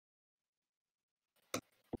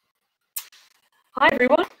Hi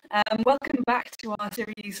everyone, welcome back to our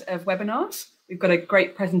series of webinars. We've got a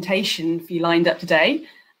great presentation for you lined up today,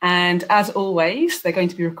 and as always they're going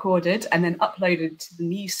to be recorded and then uploaded to the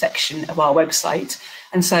news section of our website,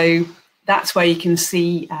 and so that's where you can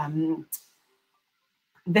see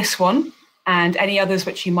this one and any others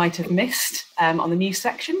which you might have missed on the news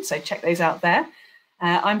section, so check those out there.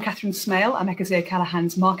 I'm Catherine Smale, I'm Eckersley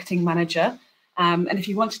O'Callaghan's Marketing Manager, and if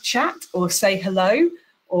you want to chat or say hello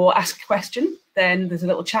or ask a question, then there's a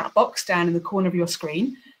little chat box down in the corner of your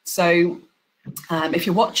screen. So if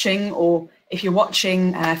you're watching, or if you're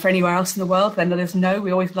watching for anywhere else in the world, then let us know.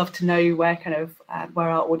 We always love to know where where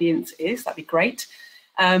our audience is. That'd be great.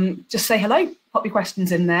 Just say hello, pop your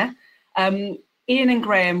questions in there. Ian and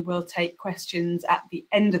Graham will take questions at the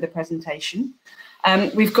end of the presentation.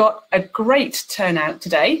 We've got a great turnout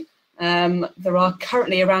today. There are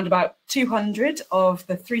currently around about 200 of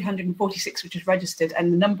the 346 which is registered,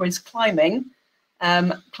 and the number is climbing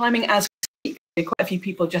as we speak. Quite a few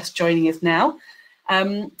people just joining us now.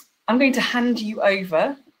 I'm going to hand you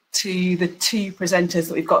over to the two presenters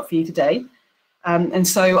that we've got for you today. And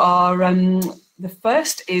so the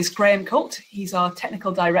first is Graham Coult. He's our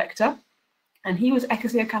Technical Director, and he was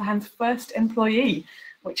Eckersley O'Callaghan's first employee,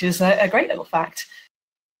 which is a great little fact.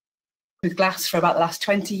 With glass for about the last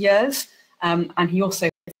 20 years, and he also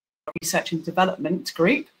has a research and development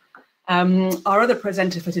group. Our other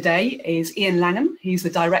presenter for today is Ian Langham. He's the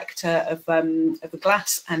director of the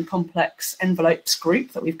glass and complex envelopes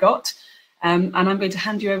group that we've got. And I'm going to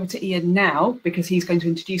hand you over to Ian now, because he's going to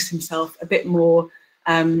introduce himself a bit more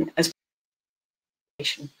as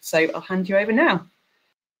so I'll hand you over now.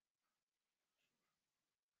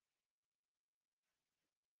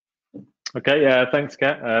 Okay, thanks,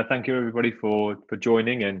 Kat. Thank you, everybody, for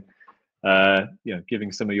joining and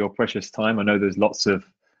giving some of your precious time. I know there's lots of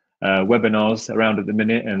webinars around at the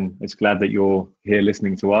minute, and it's glad that you're here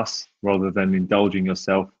listening to us rather than indulging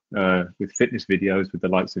yourself with fitness videos with the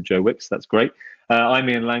likes of Joe Wicks. That's great. I'm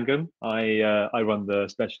Ian Langham. I run the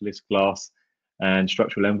specialist glass and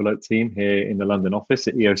structural envelope team here in the London office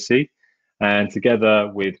at EOC, and together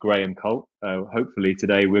with Graham Coult, hopefully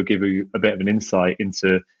today we'll give you a bit of an insight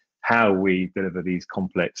into how we deliver these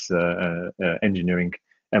complex engineering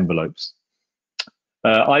envelopes.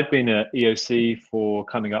 I've been at EOC for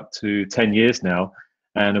coming up to 10 years now,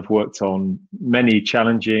 and have worked on many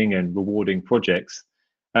challenging and rewarding projects.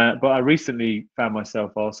 But I recently found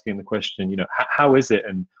myself asking the question, how is it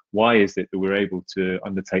and why is it that we're able to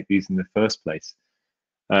undertake these in the first place?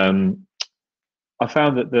 I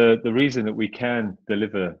found that the reason that we can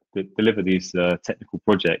deliver these technical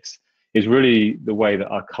projects is really the way that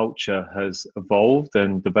our culture has evolved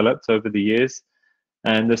and developed over the years.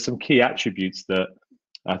 And there's some key attributes that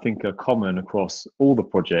I think are common across all the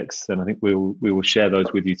projects, and I think we will share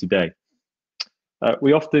those with you today.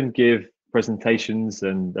 We often give presentations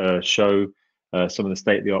and show some of the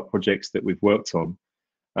state-of-the-art projects that we've worked on.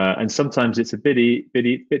 And sometimes it's a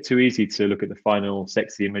bit too easy to look at the final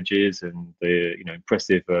sexy images and the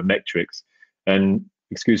impressive metrics. And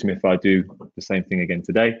excuse me if I do the same thing again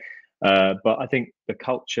today. But I think the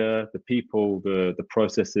culture, the people, the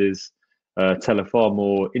processes tell a far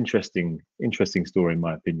more interesting story, in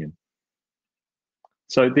my opinion.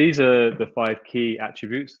 So these are the 5 key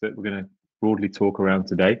attributes that we're going to broadly talk around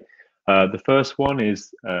today. The first one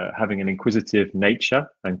is having an inquisitive nature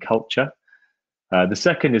and culture. The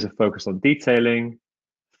second is a focus on detailing.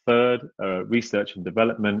 Third, research and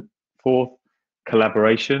development. Fourth,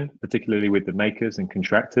 collaboration, particularly with the makers and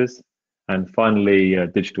contractors. And finally,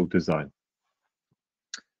 digital design.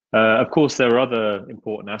 Of course, there are other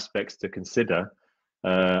important aspects to consider,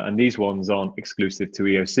 and these ones aren't exclusive to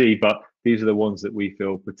EOC, but these are the ones that we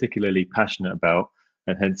feel particularly passionate about,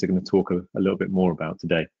 and hence are going to talk a little bit more about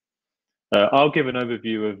today. I'll give an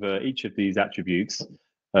overview of each of these attributes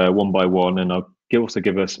one by one, and I'll also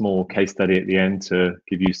give a small case study at the end to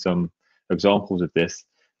give you some examples of this,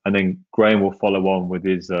 and then Graham will follow on with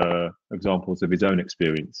his examples of his own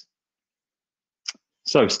experience.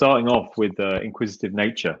 So starting off with inquisitive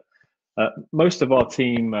nature. Most of our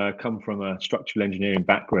team come from a structural engineering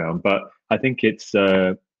background, but I think it's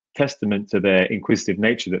a testament to their inquisitive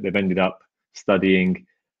nature that they've ended up studying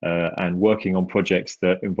and working on projects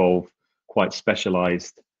that involve quite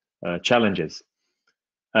specialized challenges.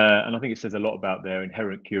 And I think it says a lot about their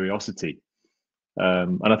inherent curiosity.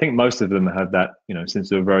 And I think most of them have that, since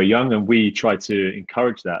they were very young, and we try to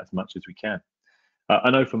encourage that as much as we can. I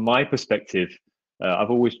know from my perspective,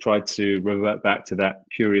 I've always tried to revert back to that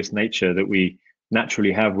curious nature that we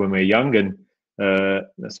naturally have when we're young, and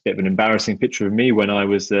that's a bit of an embarrassing picture of me when I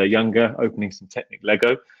was younger, opening some Technic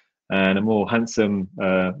Lego. and a more handsome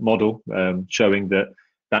model, showing that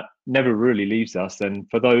that never really leaves us. And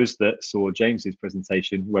for those that saw James's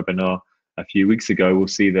presentation webinar a few weeks ago, will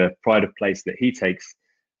see the pride of place that he takes,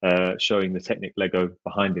 showing the Technic Lego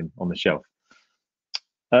behind him on the shelf.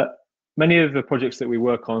 Many of the projects that we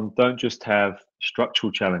work on don't just have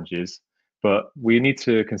structural challenges, but we need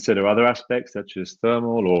to consider other aspects such as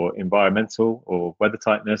thermal or environmental or weather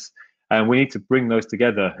tightness, and we need to bring those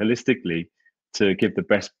together holistically to give the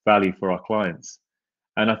best value for our clients.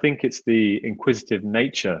 And I think it's the inquisitive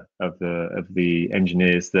nature of the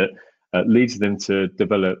engineers that leads them to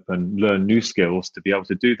develop and learn new skills to be able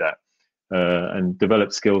to do that, and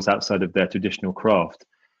develop skills outside of their traditional craft,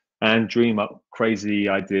 and dream up crazy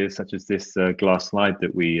ideas such as this glass slide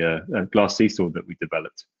that glass seesaw that we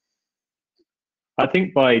developed. I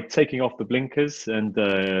think by taking off the blinkers and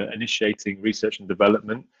initiating research and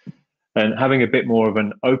development, and having a bit more of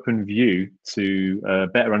an open view to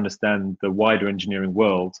better understand the wider engineering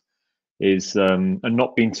world, is and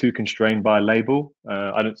not being too constrained by a label.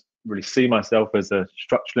 I don't really see myself as a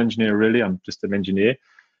structural engineer, really. I'm just an engineer,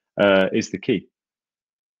 is the key.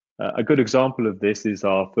 A good example of this is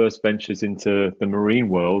our first ventures into the marine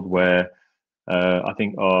world, where I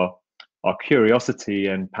think our curiosity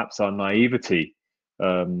and perhaps our naivety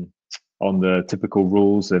on the typical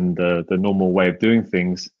rules and the normal way of doing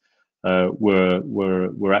things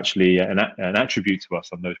were actually an attribute to us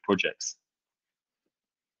on those projects.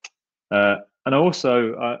 And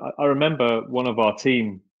I remember one of our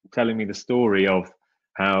team telling me the story of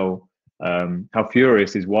how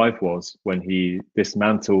furious his wife was when he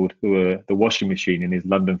dismantled the washing machine in his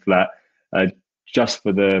London flat, just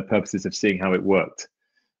for the purposes of seeing how it worked.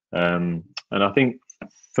 And I think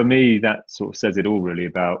for me, that sort of says it all really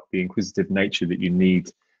about the inquisitive nature that you need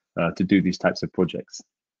to do these types of projects.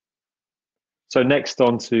 So next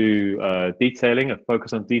on to detailing, a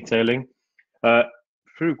focus on detailing.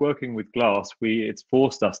 Through working with glass, it's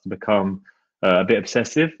forced us to become a bit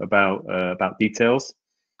obsessive about details,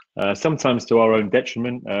 sometimes to our own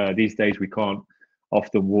detriment. These days we can't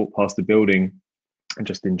often walk past a building and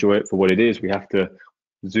just enjoy it for what it is. We have to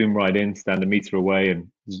zoom right in, stand a meter away, and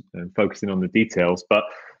focus in on the details. But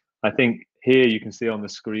I think here you can see on the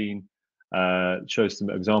screen shows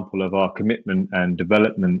some example of our commitment and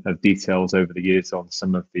development of details over the years on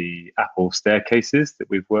some of the Apple staircases that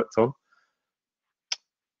we've worked on.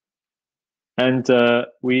 And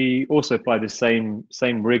we also apply the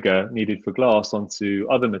same rigor needed for glass onto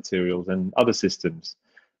other materials and other systems.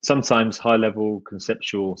 Sometimes high-level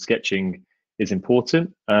conceptual sketching is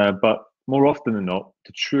important, but more often than not,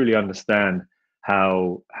 to truly understand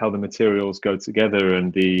how the materials go together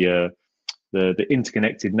and the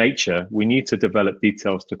interconnected nature, we need to develop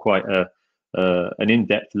details to quite an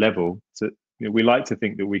in-depth level. So we like to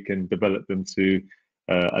think that we can develop them to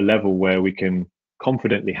a level where we can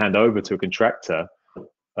confidently hand over to a contractor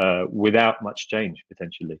without much change,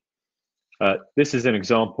 potentially. This is an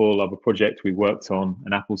example of a project we worked on,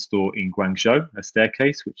 an Apple store in Guangzhou, a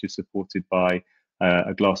staircase which is supported by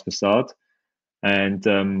a glass facade, and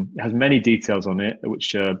has many details on it,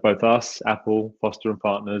 which both us, Apple, Foster and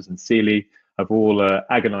Partners, and Sealy have all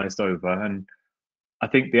agonized over. And I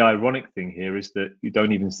think the ironic thing here is that you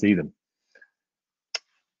don't even see them.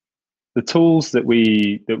 The tools that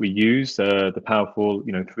we use, the powerful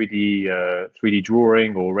 3D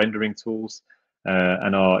drawing or rendering tools,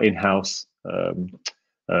 and our in-house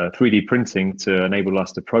 3D printing to enable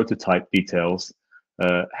us to prototype details,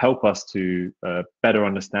 help us to better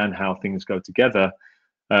understand how things go together.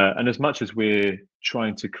 And as much as we're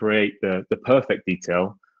trying to create the perfect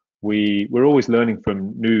detail, we're always learning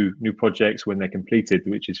from new projects when they're completed,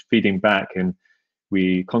 which is feeding back, and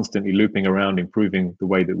we constantly looping around, improving the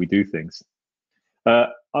way that we do things.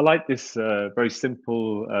 I like this very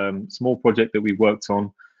simple, small project that we worked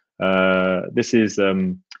on. This is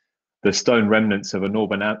the stone remnants of a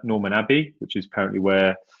Norman Abbey, which is apparently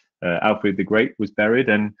where Alfred the Great was buried.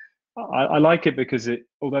 And I like it because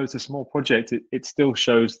although it's a small project, it still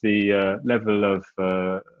shows the level of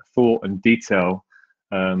thought and detail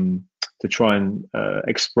to try and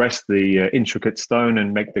express the intricate stone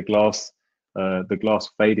and make the glass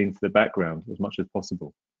fade into the background as much as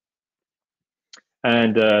possible.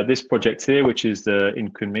 And this project here, which is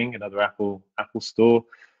in Kunming, another Apple store,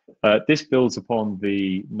 this builds upon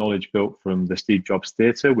the knowledge built from the Steve Jobs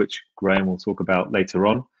Theatre, which Graham will talk about later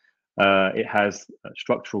on. It has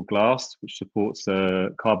structural glass, which supports a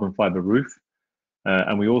carbon fibre roof.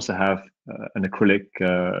 And we also have an acrylic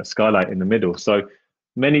skylight in the middle. So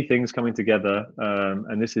many things coming together.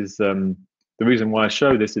 And this is the reason why I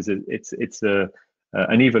show this is it's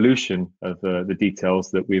an evolution of the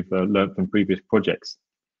details that we've learned from previous projects.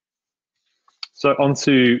 So on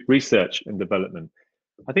to research and development.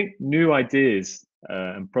 I think new ideas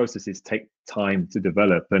and processes take time to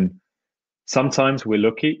develop, and sometimes we're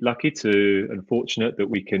lucky to and fortunate that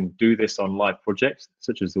we can do this on live projects,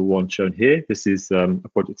 such as the one shown here. This is a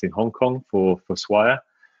project in Hong Kong for Swire,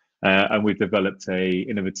 and we've developed a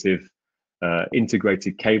innovative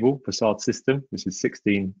integrated cable facade system. This is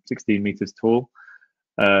 16 meters tall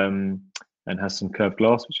and has some curved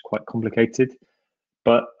glass, which is quite complicated.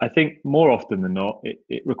 But I think more often than not,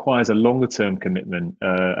 it requires a longer term commitment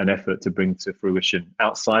and effort to bring to fruition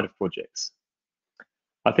outside of projects.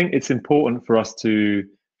 I think it's important for us to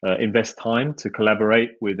invest time to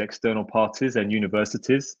collaborate with external parties and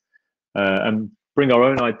universities and bring our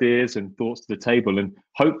own ideas and thoughts to the table, and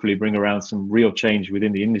hopefully bring around some real change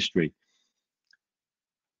within the industry.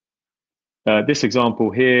 This example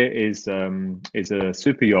here is a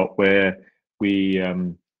super yacht where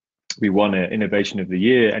we won an Innovation of the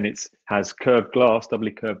Year, and it has curved glass, doubly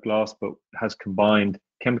curved glass, but has combined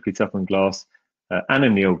chemically toughened glass and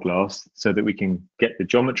anneal glass, so that we can get the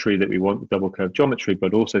geometry that we want, the double curved geometry,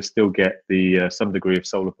 but also still get the some degree of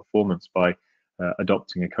solar performance by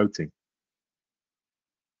adopting a coating.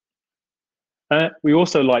 We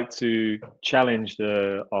also like to challenge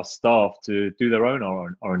our staff to do their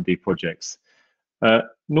own R&D projects.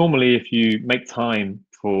 Normally, if you make time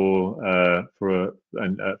for a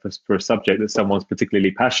subject that someone's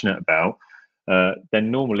particularly passionate about,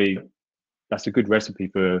 then normally that's a good recipe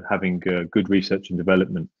for having good research and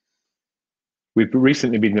development. We've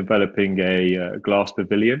recently been developing a glass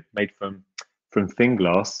pavilion made from thin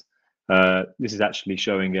glass. This is actually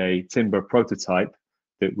showing a timber prototype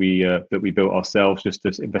that we built ourselves just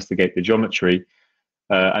to investigate the geometry.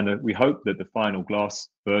 And we hope that the final glass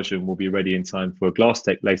version will be ready in time for Glass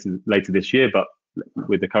Tech later this year, but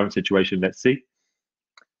with the current situation, let's see.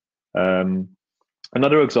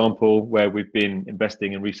 Another example where we've been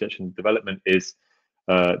investing in research and development is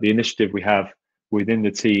the initiative we have within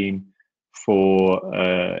the team for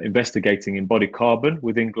investigating embodied carbon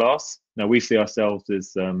within glass. Now, we see ourselves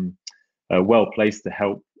as well placed to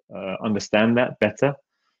help understand that better.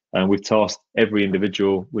 And we've tasked every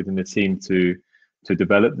individual within the team to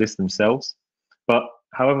develop this themselves. But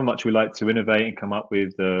however much we like to innovate and come up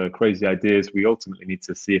with crazy ideas, we ultimately need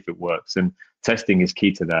to see if it works. And testing is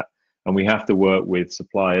key to that. And we have to work with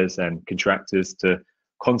suppliers and contractors to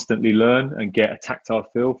constantly learn and get a tactile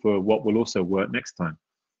feel for what will also work next time.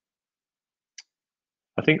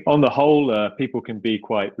 I think on the whole, people can be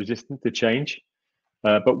quite resistant to change.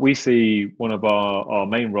 But we see one of our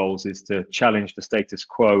main roles is to challenge the status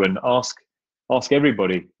quo and ask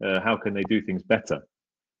everybody how can they do things better.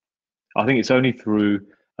 I think it's only through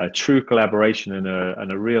a true collaboration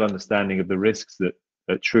and a real understanding of the risks that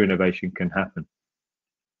true innovation can happen.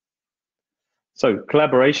 So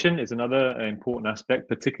collaboration is another important aspect,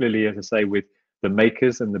 particularly, as I say, with the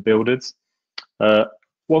makers and the builders.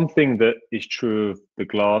 One thing that is true of the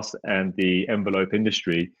glass and the envelope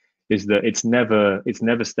industry is that it's never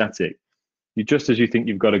static. Just as you think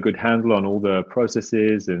you've got a good handle on all the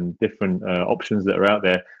processes and different options that are out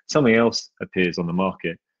there, something else appears on the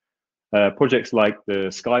market. Projects like the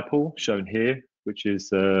Skypool shown here, which is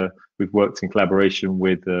we've worked in collaboration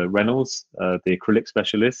with Reynolds, the acrylic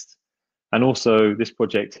specialist, and also this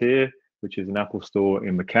project here, which is an Apple store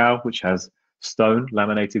in Macau, which has stone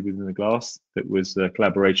laminated within the glass. That was a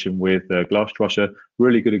collaboration with Glasstrascher.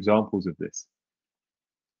 Really good examples of this.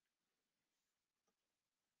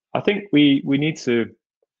 I think we need to,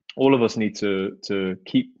 all of us need to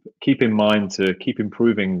keep in mind to keep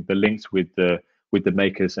improving the links with the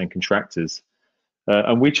makers and contractors,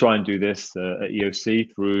 and we try and do this at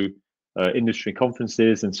EOC through industry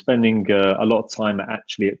conferences and spending a lot of time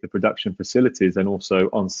actually at the production facilities and also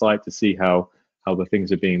on site to see how the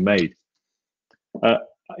things are being made.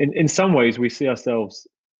 In some ways, we see ourselves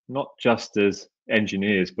not just as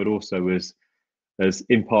engineers, but also as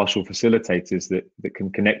impartial facilitators that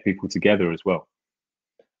can connect people together as well.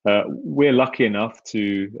 We're lucky enough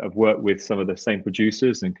to have worked with some of the same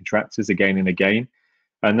producers and contractors again and again,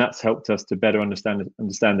 and that's helped us to better understand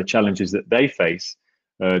the challenges that they face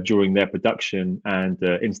during their production and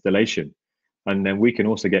installation. And then we can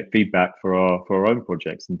also get feedback for our own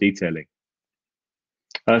projects and detailing.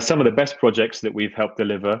 Some of the best projects that we've helped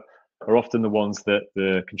deliver are often the ones that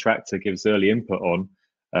the contractor gives early input on,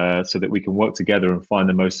 so that we can work together and find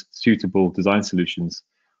the most suitable design solutions.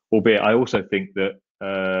 Albeit, I also think that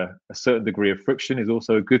a certain degree of friction is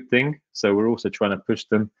also a good thing. So we're also trying to push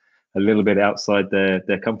them a little bit outside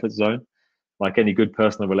their comfort zone. Like any good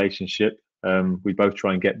personal relationship, we both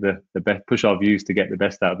try and get the best, push our views to get the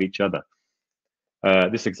best out of each other.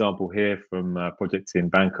 This example here from projects in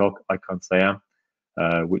Bangkok, Icon Siam,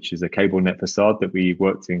 which is a cable net facade that we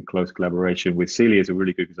worked in close collaboration with. Sealy is a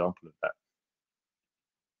really good example of that.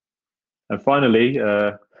 And finally,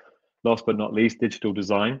 last but not least, digital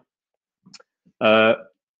design.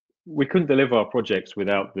 We couldn't deliver our projects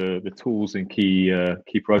without the tools and key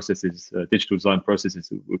processes, digital design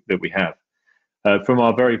processes that we have. From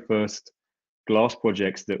our very first glass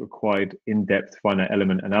projects that required in-depth finite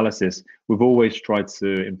element analysis, we've always tried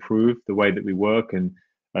to improve the way that we work and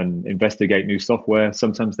investigate new software.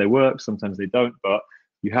 Sometimes they work, sometimes they don't, but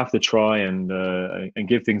you have to try and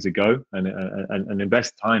give things a go and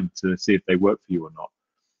invest time to see if they work for you or not.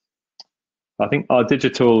 I think our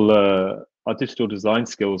digital design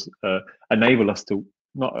skills enable us to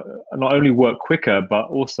not only work quicker, but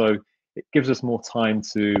also it gives us more time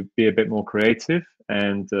to be a bit more creative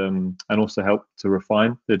and also help to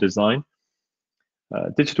refine the design.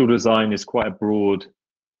 Digital design is quite a broad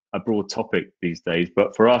topic these days,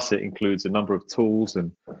 but for us it includes a number of tools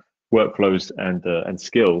and workflows and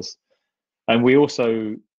skills, and we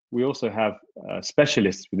also have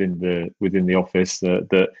specialists within the office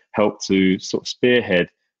that help to sort of spearhead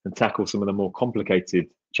and tackle some of the more complicated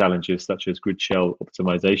challenges, such as grid shell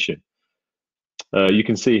optimization. You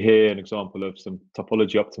can see here an example of some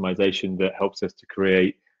topology optimization that helps us to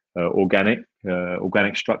create organic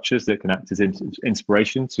structures that can act as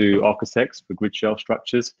inspiration to architects for grid shell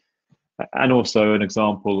structures, and also an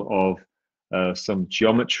example of some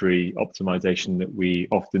geometry optimization that we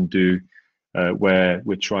often do, where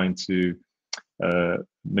we're trying to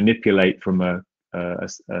manipulate from a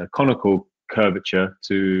conical curvature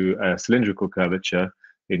to a cylindrical curvature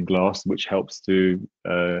in glass, which helps to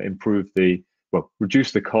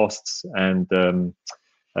reduce the costs and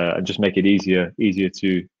just make it easier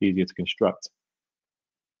to construct.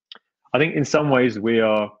 I think in some ways we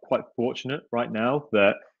are quite fortunate right now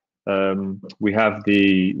that we have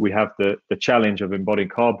the challenge of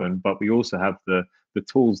embodied carbon, but we also have the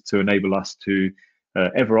tools to enable us to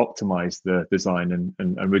ever optimize the design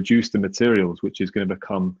and reduce the materials, which is going to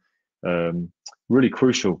become really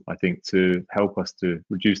crucial, I think, to help us to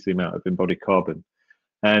reduce the amount of embodied carbon,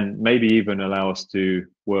 and maybe even allow us to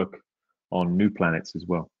work on new planets as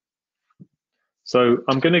well. So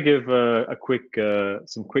I'm going to give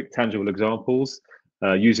some quick tangible examples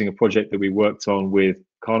using a project that we worked on with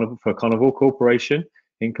Carnival Corporation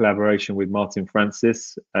in collaboration with Martin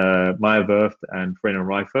Francis, Maya Werft, and Freya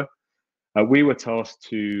Reifer. We were tasked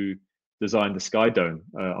to design the Sky Dome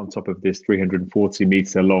on top of this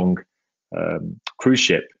 340-meter long cruise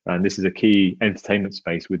ship, and this is a key entertainment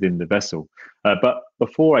space within the vessel. But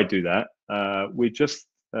before I do that, we just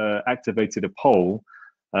activated a poll,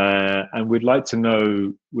 and we'd like to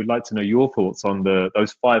know your thoughts on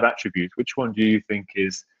those 5 attributes. Which one do you think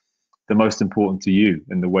is the most important to you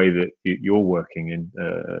in the way that you're working in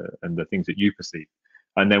and the things that you perceive?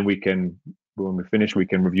 And then when we finish, we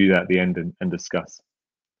can review that at the end and discuss.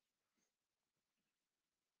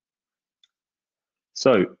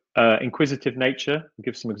 So, inquisitive nature. I'll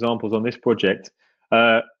give some examples on this project.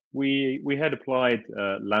 We had applied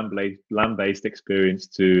land-based experience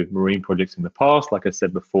to marine projects in the past, like I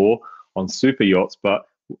said before, on super yachts, but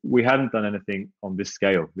we hadn't done anything on this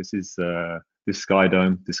scale. This is this Sky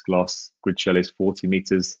Dome, this glass grid shell is 40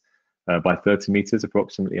 meters by 30 meters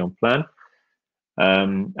approximately on plan.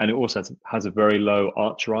 And it also has a very low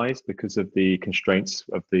arch rise because of the constraints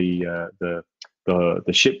of the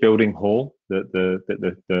shipbuilding hall that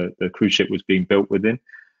the cruise ship was being built within.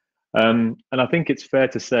 And I think it's fair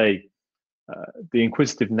to say the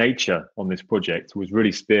inquisitive nature on this project was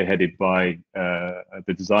really spearheaded by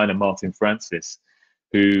the designer Martin Francis,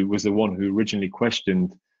 who was the one who originally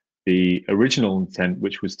questioned the original intent,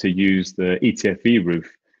 which was to use the ETFE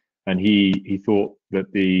roof, and he thought that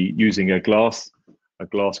using a glass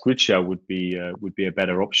grid shell would be a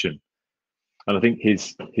better option. And I think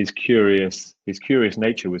his curious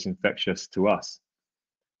nature was infectious to us.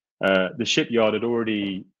 The shipyard had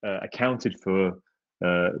already accounted for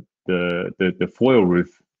the foil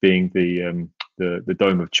roof being the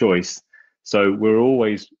dome of choice, so we're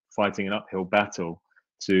always fighting an uphill battle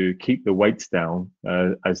to keep the weights down,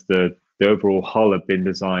 as the overall hull had been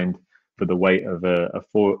designed for the weight of a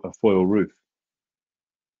foil roof.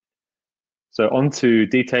 So on to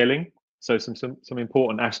detailing. So some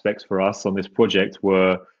important aspects for us on this project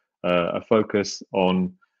were a focus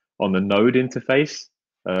on the node interface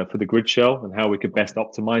for the grid shell and how we could best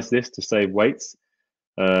optimize this to save weights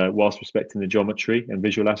whilst respecting the geometry and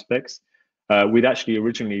visual aspects. We'd actually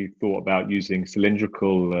originally thought about using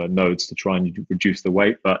cylindrical nodes to try and reduce the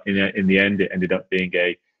weight, but in the end, it ended up being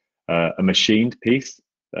a machined piece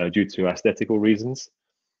due to aesthetical reasons.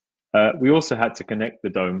 We also had to connect the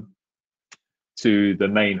dome to the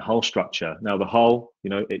main hull structure. Now the hull, you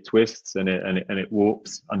know, it twists and it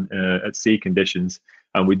warps at sea conditions,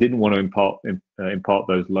 and we didn't want to impart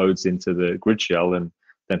those loads into the grid shell and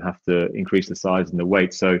then have to increase the size and the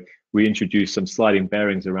weight. So we introduced some sliding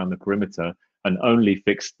bearings around the perimeter and only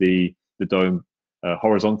fixed the dome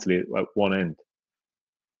horizontally at one end.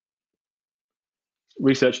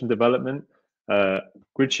 Research and development.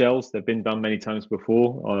 Grid shells, they've been done many times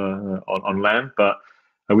before on land, but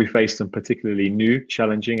we faced some particularly new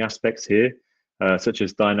challenging aspects here, such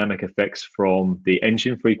as dynamic effects from the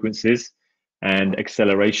engine frequencies and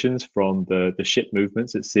accelerations from the ship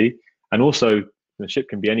movements at sea. And also, the ship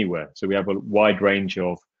can be anywhere. So we have a wide range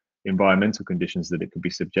of environmental conditions that it could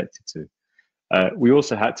be subjected to. We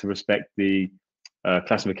also had to respect the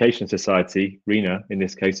Classification Society, RENA in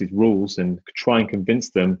this case's rules, and try and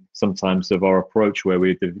convince them sometimes of our approach where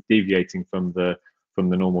we're deviating from the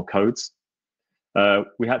normal codes.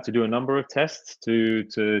 We had to do a number of tests to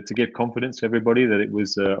give confidence to everybody that it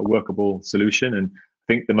was a workable solution, and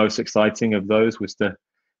I think the most exciting of those was to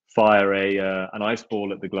fire an ice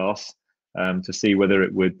ball at the glass to see whether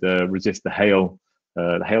it would resist the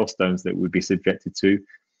hailstones that it would be subjected to.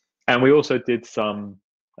 And we also did some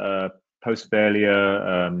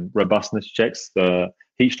post-failure robustness checks. The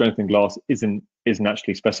heat strengthened glass isn't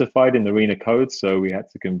actually specified in the RENA code, so we had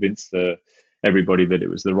to convince everybody that it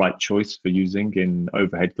was the right choice for using in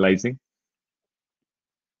overhead glazing.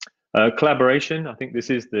 Collaboration, I think this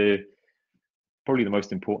is probably the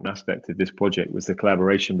most important aspect of this project, was the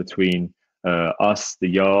collaboration between us, the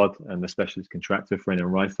yard, and the specialist contractor, Frenn and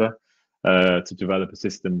Reifer, to develop a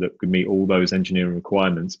system that could meet all those engineering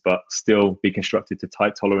requirements, but still be constructed to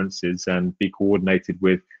tight tolerances and be coordinated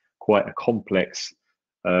with quite a complex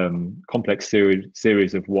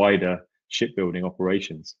series of wider shipbuilding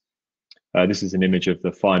operations. This is an image of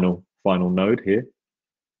the final node here.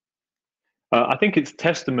 I think it's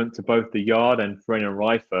testament to both the yard and Frenn and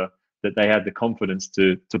Reifer that they had the confidence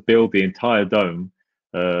to build the entire dome,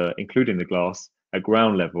 including the glass, at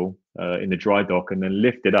ground level in the dry dock, and then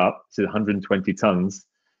lift it up to 120 tons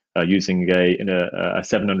using a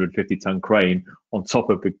 750-ton crane on top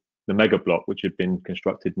of the mega block, which had been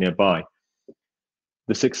constructed nearby.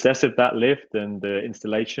 The success of that lift and the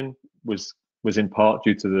installation was in part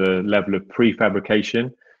due to the level of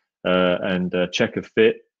prefabrication and check of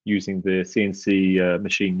fit using the CNC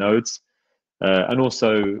machine nodes, and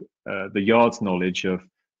also the yard's knowledge of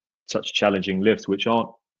such challenging lifts, which aren't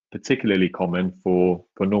particularly common for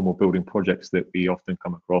normal building projects that we often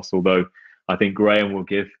come across, although I think Graham will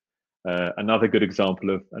give another good example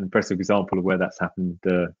of an impressive example of where that's happened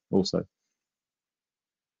also.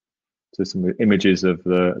 So some images of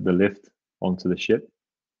the lift onto the ship.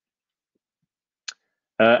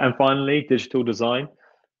 And finally, digital design.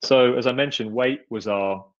 So as I mentioned, weight was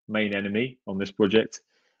our main enemy on this project,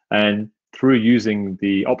 and through using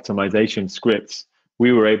the optimization scripts,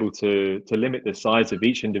 we were able to limit the size of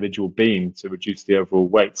each individual beam to reduce the overall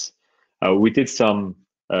weights. We did some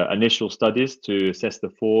initial studies to assess the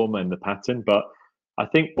form and the pattern, but I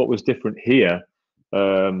think what was different here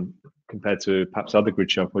compared to perhaps other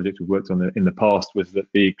grid shell projects we've worked on in the past was that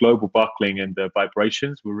the global buckling and the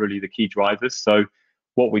vibrations were really the key drivers. So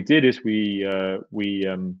what we did is we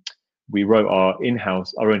wrote our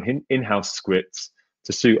own in-house scripts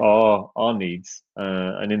to suit our needs,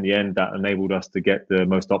 and in the end, that enabled us to get the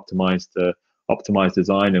most optimized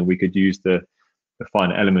design, and we could use the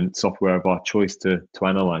fine element software of our choice to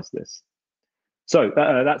analyze this. So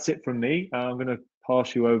that's it from me. I'm going to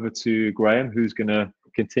pass you over to Graham, who's going to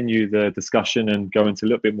continue the discussion and go into a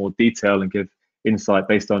little bit more detail and give insight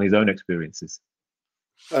based on his own experiences.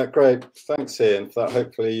 Great, thanks Ian for that.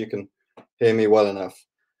 Hopefully you can hear me well enough.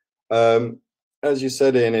 As you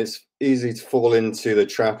said, Ian, it's easy to fall into the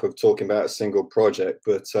trap of talking about a single project,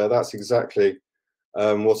 but that's exactly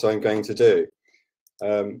what I'm going to do.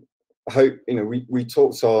 I hope, we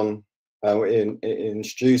talked on,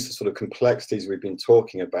 introduced the sort of complexities we've been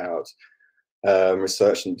talking about,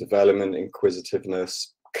 research and development,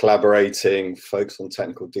 inquisitiveness, collaborating, focus on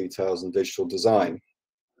technical details and digital design.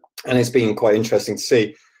 And it's been quite interesting to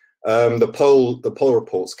see the poll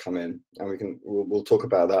reports come in, and we'll talk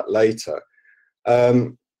about that later.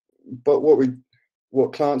 But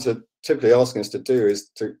what clients are typically asking us to do is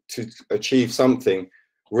to achieve something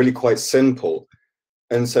really quite simple,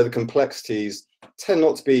 and so the complexities tend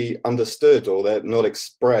not to be understood, or they're not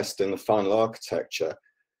expressed in the final architecture.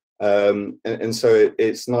 And so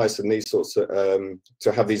it's nice in these sorts of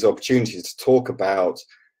to have these opportunities to talk about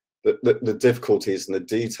the difficulties and the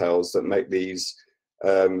details that make these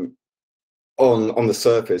on the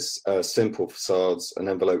surface simple facades and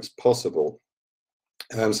envelopes possible.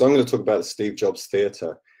 So I'm going to talk about the Steve Jobs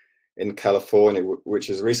Theatre in California, which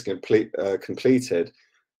is recently completed.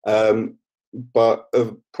 But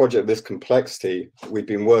a project of this complexity, we've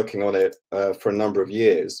been working on it for a number of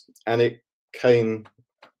years, and it came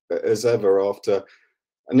as ever after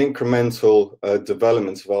an incremental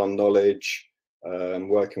development of our knowledge,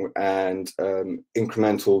 working and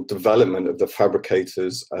incremental development of the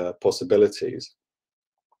fabricator's possibilities.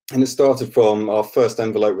 And it started from our first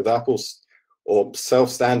envelope with Apple, or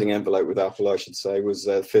self-standing envelope with Apple, I should say, was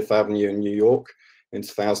Fifth Avenue in New York in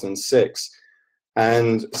 2006.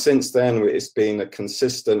 And since then, it's been a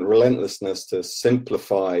consistent relentlessness to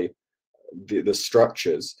simplify the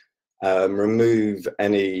structures, remove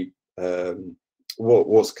any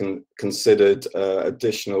what's considered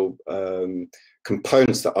additional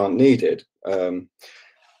components that aren't needed.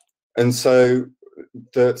 And so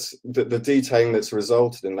the detailing that's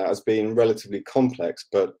resulted in that has been relatively complex,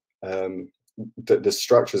 but the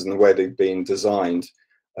structures and the way they've been designed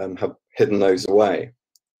have hidden those away.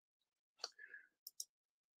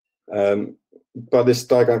 But this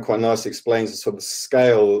diagram quite nicely explains the sort of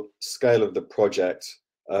scale of the project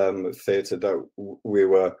theatre that we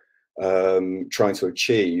were trying to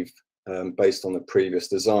achieve based on the previous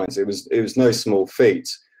designs. It was no small feat,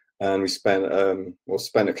 and we spent a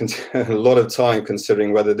lot of time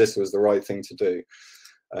considering whether this was the right thing to do,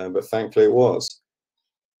 but thankfully it was.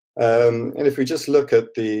 And if we just look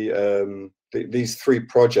at these three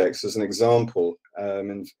projects as an example,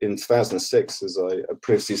 in 2006, as I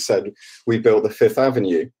previously said, we built the Fifth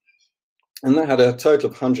Avenue, and that had a total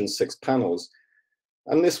of 106 panels.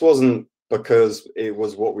 And this wasn't because it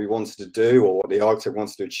was what we wanted to do or what the architect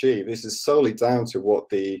wanted to achieve. This is solely down to what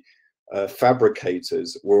the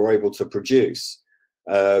fabricators were able to produce.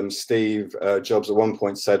 Steve Jobs at one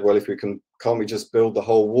point said, well, if we can't we just build the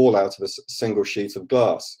whole wall out of a single sheet of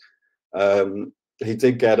glass? He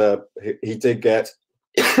did get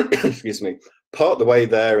excuse me, part of the way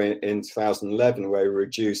there in 2011, where we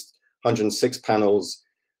reduced 106 panels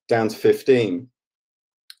down to 15,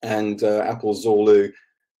 and Apple Zulu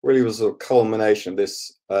really was a culmination of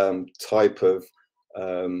this type of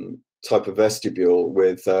vestibule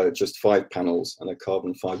with just 5 panels and a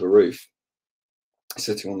carbon fiber roof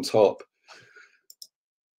sitting on top.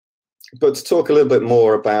 But to talk a little bit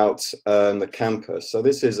more about the campus, so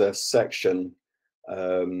this is a section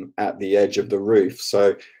at the edge of the roof.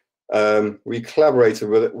 So we collaborated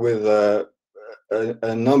with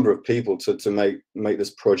a number of people to make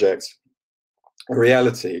this project a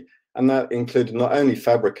reality, and that included not only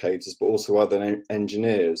fabricators but also other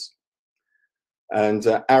engineers. And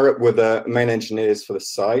Arup were the main engineers for the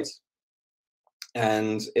site.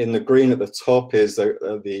 And in the green at the top is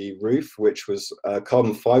the roof, which was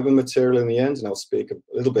carbon fiber material in the end, and I'll speak a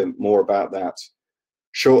little bit more about that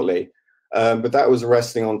shortly. But that was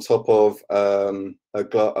resting on top of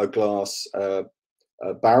a glass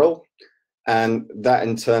barrel, and that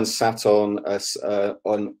in turn sat on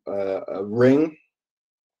a ring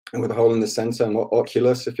with a hole in the center, an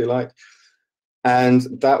oculus, if you like.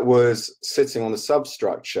 And that was sitting on the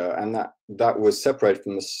substructure, and that was separated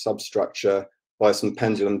from the substructure by some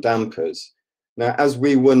pendulum dampers. Now, as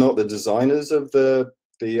we were not the designers of the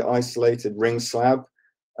isolated ring slab,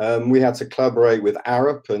 we had to collaborate with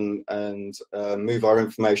Arup and move our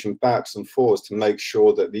information backs and forwards to make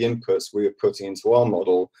sure that the inputs we were putting into our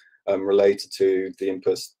model related to the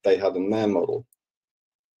inputs they had in their model.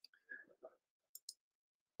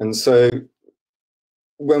 And so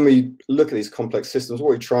when we look at these complex systems, what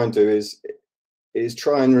we try and do is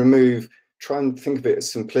try and think of it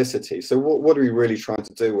as simplicity. So what are we really trying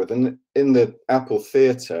to do with? And in the Apple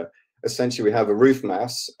Theatre, essentially we have a roof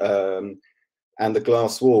mass and the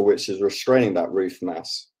glass wall, which is restraining that roof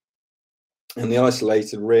mass. And the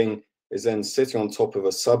isolated ring is then sitting on top of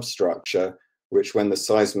a substructure, which when the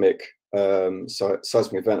seismic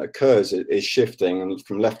event occurs, it is shifting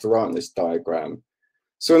from left to right in this diagram.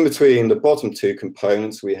 So in between the bottom two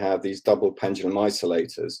components, we have these double pendulum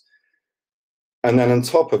isolators. And then on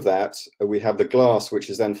top of that, we have the glass,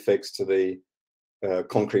 which is then fixed to the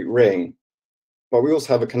concrete ring. But we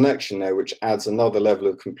also have a connection there, which adds another level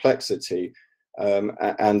of complexity.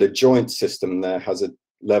 And the joint system there has a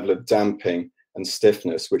level of damping and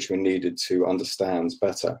stiffness, which we needed to understand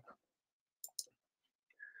better.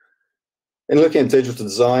 In looking at digital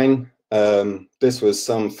design, this was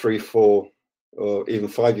some 3, 4, or even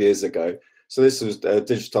 5 years ago. So this was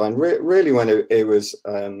digital design really when it was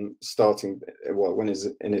starting, well, when it's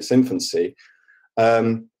in its infancy.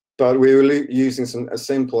 But we were using some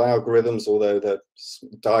simple algorithms, although the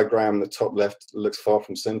diagram in the top left looks far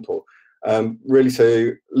from simple, really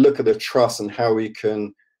to look at the truss and how we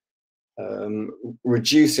can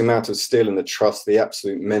reduce the amount of steel in the truss to the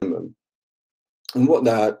absolute minimum. And what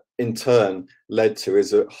that in turn led to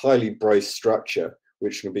is a highly braced structure,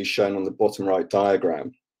 which can be shown on the bottom right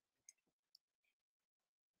diagram.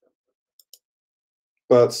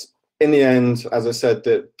 But in the end, as I said,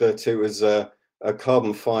 that it was a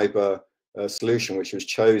carbon fibre solution which was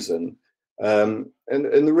chosen. And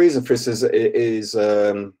the reason for this is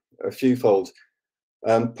a fewfold.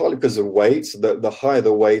 Partly because of weight. The higher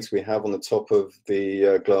the weight we have on the top of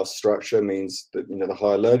the glass structure means that, you know, the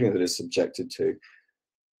higher loading that it's subjected to.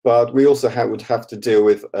 But we also would have to deal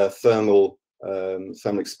with thermal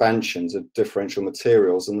expansions of differential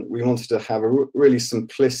materials, and we wanted to have a really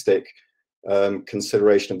simplistic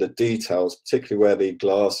consideration of the details, particularly where the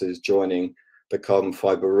glass is joining the carbon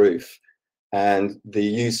fibre roof. And the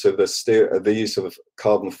use of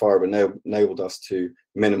carbon fibre enabled us to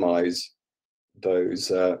minimise those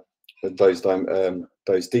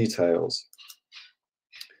details.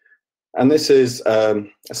 And this is a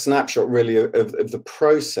snapshot really of the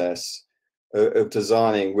process of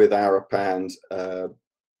designing with Arup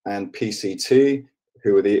and PCT,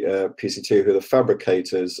 who are the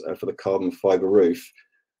fabricators for the carbon fibre roof.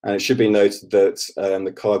 And it should be noted that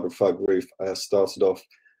the carbon fibre roof started off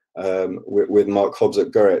with Mark Hobbs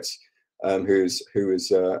at Gurrit, who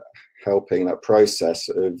was helping that process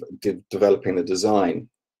of developing the design.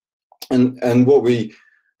 And the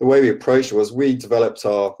way we approached it was we developed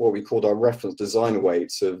what we called our reference design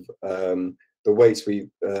weights of the weights we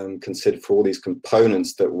considered for all these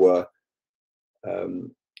components that were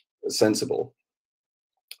sensible.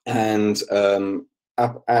 And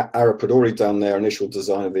Arup had already done their initial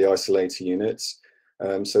design of the isolator units.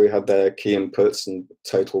 So we had their key inputs and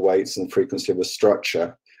total weights and frequency of the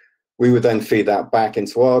structure. We would then feed that back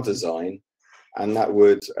into our design, and that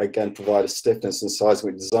would again provide a stiffness and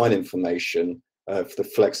seismic design information for the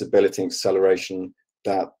flexibility and acceleration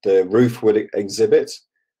that the roof would exhibit.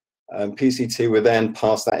 PCT would then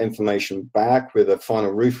pass that information back with a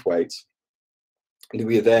final roof weight. And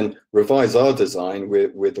we would then revise our design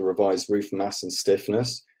with the revised roof mass and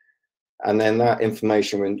stiffness. And then that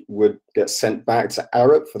information would get sent back to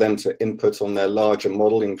Arup for them to input on their larger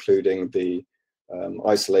model, including the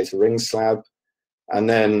isolator ring slab. And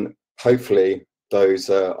then hopefully those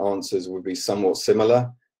answers would be somewhat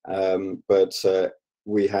similar. But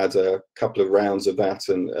we had a couple of rounds of that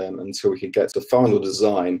until we could get to the final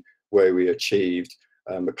design where we achieved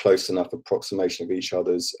a close enough approximation of each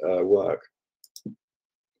other's work.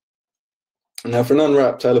 Now, for an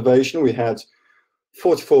unwrapped elevation, we had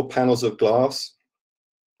 44 panels of glass,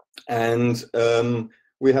 and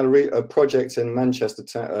we had a project in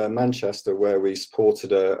Manchester where we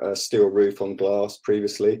supported a steel roof on glass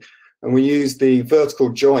previously, and we used the vertical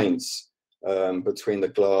joints between the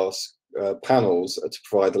glass panels to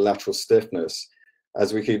provide the lateral stiffness,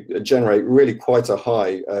 as we could generate really quite a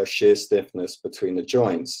high shear stiffness between the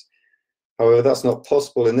joints. However, that's not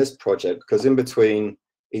possible in this project because in between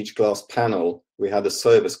each glass panel we had a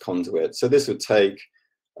service conduit. So this would take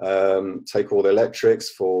all the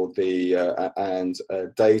electrics for the and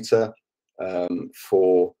data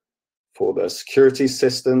for the security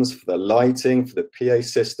systems, for the lighting, for the PA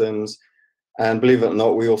systems, and believe it or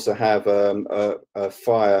not, we also have a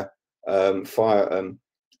fire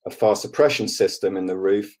suppression system in the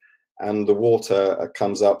roof, and the water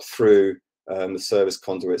comes up through the service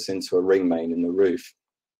conduits into a ring main in the roof.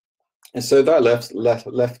 And so that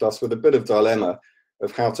left us with a bit of dilemma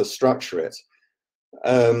of how to structure it.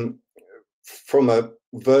 From a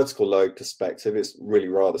vertical load perspective, it's really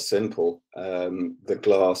rather simple. The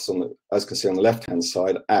glass, as you can see on the left-hand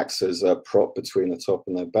side, acts as a prop between the top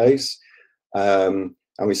and the base, and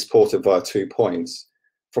we support it via 2 points.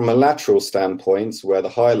 From a lateral standpoint, where the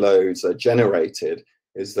high loads are generated,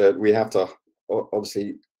 is that we have to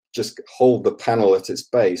obviously just hold the panel at its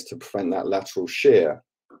base to prevent that lateral shear.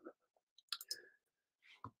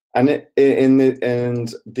 And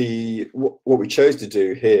what we chose to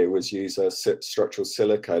do here was use a structural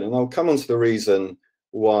silicone, and I'll come on to the reason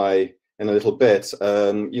why in a little bit.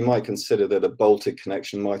 You might consider that a bolted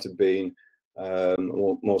connection might have been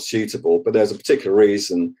more suitable, but there's a particular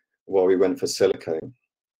reason why we went for silicone.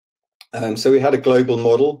 So we had a global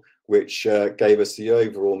model which gave us the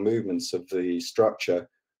overall movements of the structure,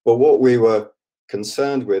 but what we were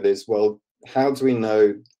concerned with is, well, how do we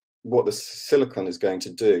know what the silicon is going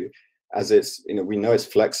to do, as it's, we know it's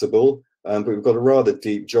flexible, but we've got a rather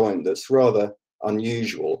deep joint that's rather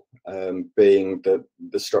unusual, being that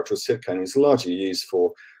the structural silicone is largely used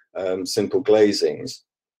for simple glazings.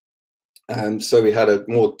 So we had a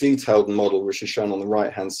more detailed model, which is shown on the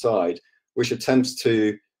right hand side, which attempts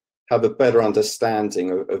to have a better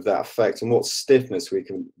understanding of that effect and what stiffness we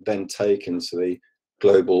can then take into the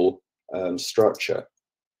global structure.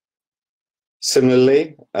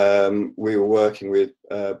 Similarly, we were working with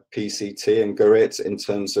PCT and Gurit in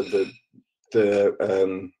terms of the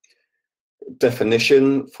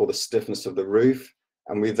definition for the stiffness of the roof,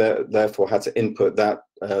 and we therefore had to input that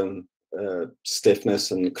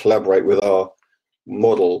stiffness and collaborate with our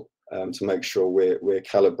model to make sure we're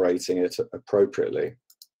calibrating it appropriately.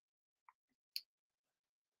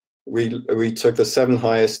 We took the 7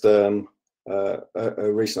 highest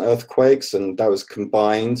recent earthquakes, and that was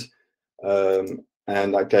combined, and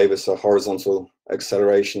that gave us a horizontal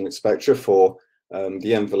acceleration spectra for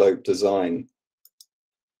the envelope design.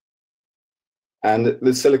 And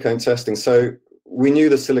the silicone testing, so we knew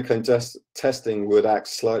the silicone testing would act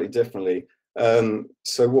slightly differently.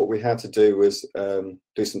 So what we had to do was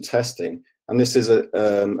do some testing, and this is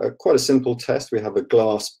quite a simple test. We have a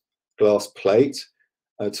glass plate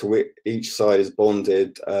to which each side is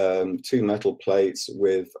bonded 2 metal plates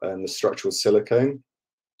with the structural silicone,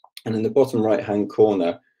 and in the bottom right hand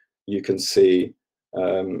corner you can see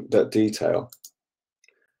that detail.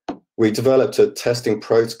 We developed a testing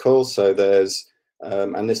protocol, so there's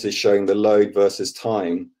and this is showing the load versus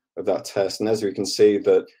time of that test, and as we can see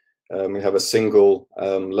that we have a single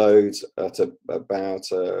load at about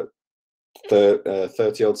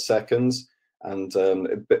 30 odd seconds, and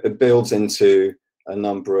it builds into a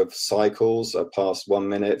number of cycles past 1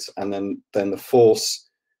 minute, and then the force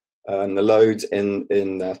and the load in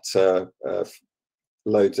that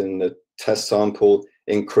load in the test sample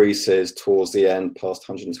increases towards the end past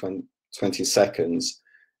 120 seconds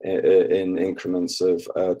in increments of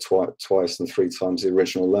twice and 3 times the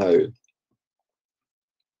original load.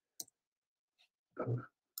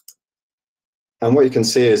 And what you can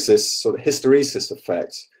see is this sort of hysteresis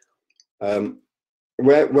effect.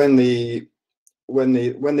 When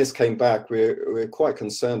this came back, we're quite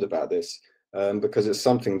concerned about this because it's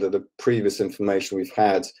something that the previous information we've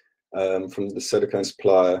had from the silicone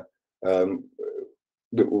supplier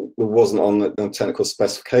that wasn't on the technical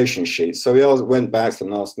specification sheet. So we went back to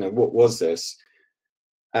them and asked, what was this?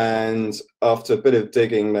 And after a bit of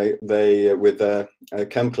digging, they with their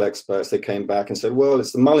chemical experts, they came back and said, well,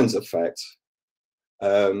 it's the Mullins effect,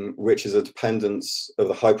 which is a dependence of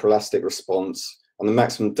the hyperelastic response on the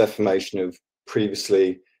maximum deformation of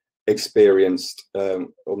previously experienced,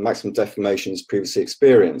 or maximum deformations previously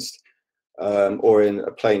experienced, or in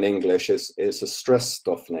plain English, it's a stress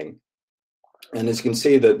softening. And as you can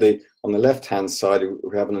see that on the left-hand side,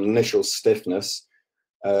 we have an initial stiffness,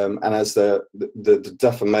 and as the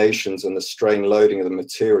deformations and the strain loading of the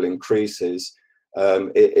material increases,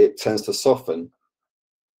 it tends to soften.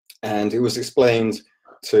 And it was explained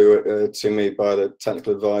to me by the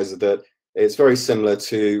technical advisor that it's very similar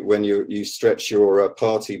to when you stretch your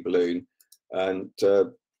party balloon, and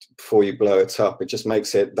before you blow it up, it just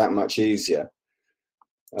makes it that much easier.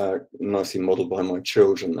 Nicely modelled by my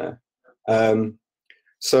children there.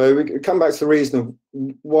 So we come back to the reason of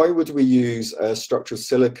why would we use structural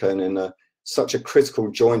silicone in such a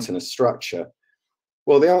critical joint in a structure?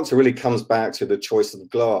 Well, the answer really comes back to the choice of the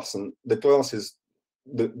glass, and the glass is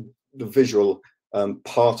the visual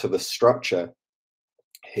part of the structure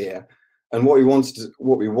here. And what we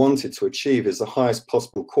wanted to achieve is the highest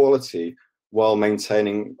possible quality while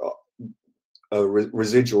maintaining a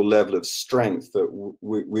residual level of strength that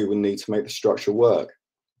we would need to make the structure work.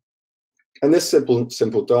 And this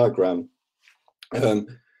simple diagram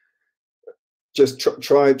just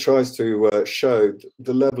tries to show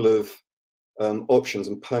the level of options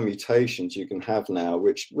and permutations you can have now,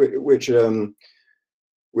 which Ian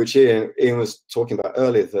was talking about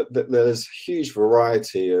earlier, that there's a huge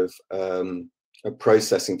variety of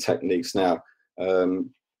processing techniques now.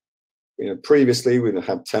 Previously we would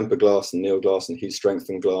have tempered glass and annealed glass and heat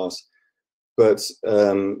strengthened glass, but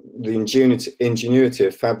the ingenuity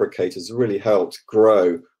of fabricators really helped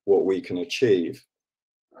grow what we can achieve.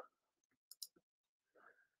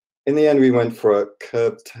 In the end, we went for a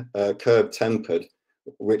curved tempered,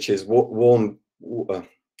 which is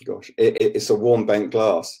it's a warm bent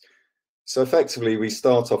glass. So effectively, we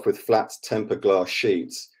start off with flat tempered glass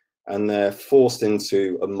sheets, and they're forced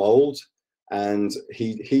into a mold and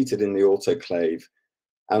heated in the autoclave.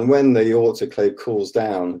 And when the autoclave cools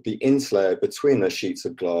down, the interlayer between the sheets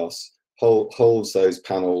of glass holds those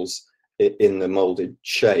panels in the molded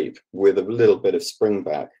shape with a little bit of spring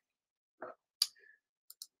back.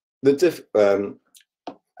 What are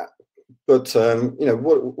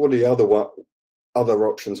the other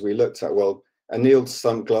options we looked at? Well, annealed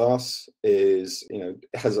sump glass has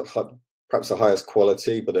perhaps the highest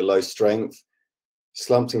quality but a low strength.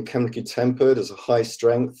 slumped and chemically tempered as a high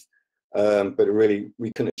strength, but really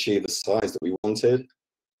we couldn't achieve the size that we wanted.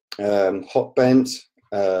 Hot bent,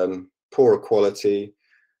 poorer quality,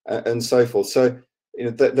 and so forth. So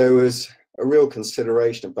there was a real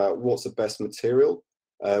consideration about what's the best material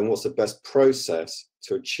and what's the best process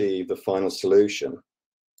to achieve the final solution.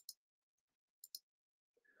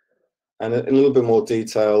 And in a little bit more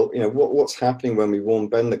detail, what's happening when we warm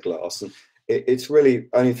bend the glass. And it's really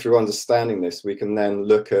only through understanding this we can then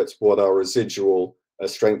look at what our residual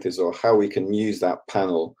strength is, or how we can use that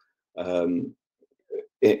panel in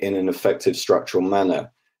an effective structural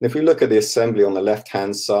manner. And if we look at the assembly on the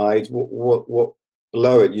left-hand side, what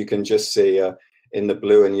below it you can just see in the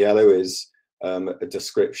blue and yellow is a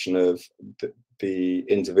description of the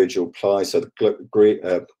individual ply. So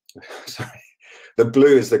the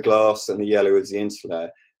blue is the glass and the yellow is the interlayer,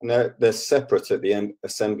 and they're separate at the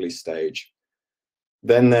assembly stage.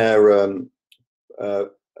 Then they're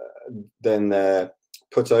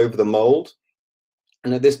put over the mold,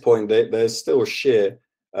 and at this point there's still shear.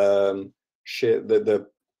 The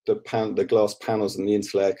glass panels and the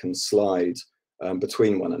interlayer can slide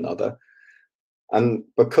between one another, and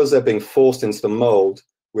because they're being forced into the mold,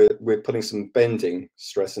 we're putting some bending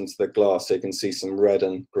stress into the glass. So you can see some red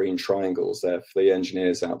and green triangles there for the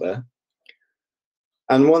engineers out there.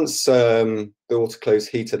 And once the autoclave's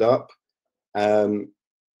heated up and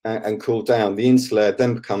cooled down, the interlayer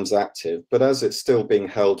then becomes active. But as it's still being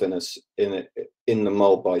held in the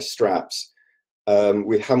mold by straps,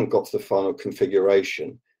 we haven't got to the final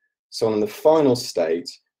configuration. So in the final state,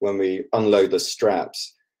 when we unload the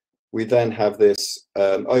straps, we then have this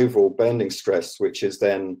overall bending stress, which is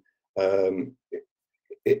then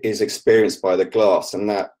is experienced by the glass, and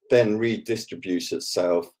that then redistributes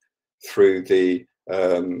itself through the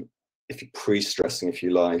pre-stressing, if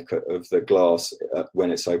you like, of the glass when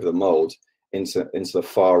it's over the mold into the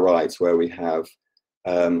far right, where we have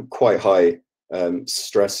quite high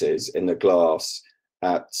stresses in the glass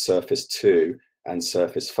at surface 2 and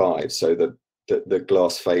surface 5, so that the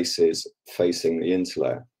glass face is facing the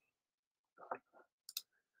interlayer.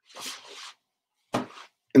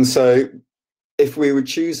 And so if we were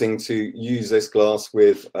choosing to use this glass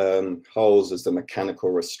with holes as the mechanical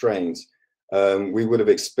restraint, we would have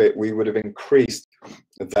increased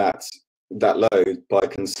that load by a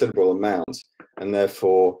considerable amount, and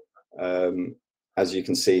therefore, as you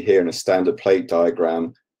can see here in a standard plate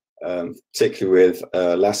diagram, particularly with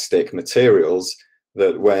elastic materials,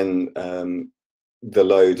 that when the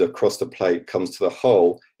load across the plate comes to the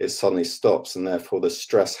hole, it suddenly stops, and therefore the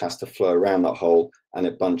stress has to flow around that hole and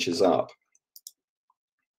it bunches up.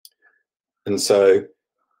 And so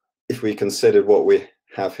if we consider what we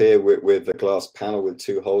have here with the glass panel with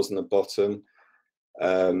 2 holes in the bottom,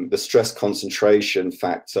 the stress concentration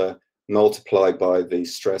factor multiplied by the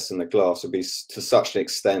stress in the glass would be to such an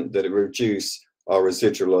extent that it would reduce our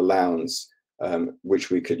residual allowance,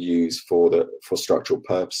 which we could use for structural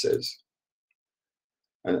purposes.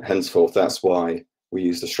 And henceforth, that's why we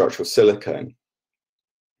use the structural silicone.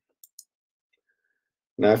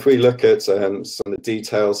 Now, if we look at some of the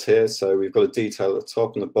details here, so we've got a detail at the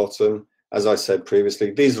top and the bottom. As I said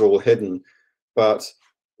previously, these are all hidden, but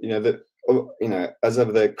as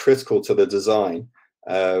ever, they're critical to the design.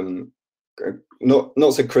 Not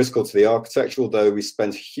so critical to the architecture, although we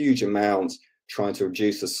spent a huge amount trying to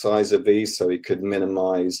reduce the size of these so we could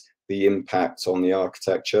minimize the impact on the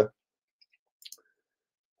architecture.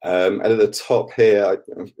 And at the top here,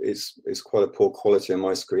 it's quite a poor quality on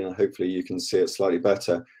my screen, and hopefully you can see it slightly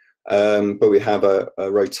better. But we have a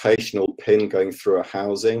rotational pin going through a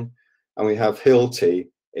housing, and we have Hilti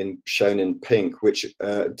shown in pink, which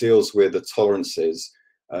deals with the tolerances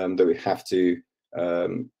that we have to,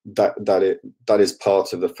 that is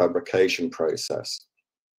part of the fabrication process.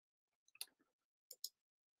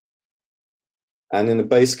 And in the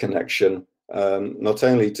base connection, not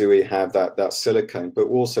only do we have that silicone, but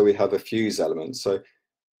also we have a fuse element. So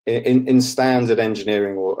in standard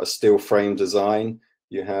engineering or a steel frame design,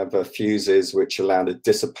 you have fuses which allow the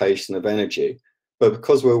dissipation of energy. But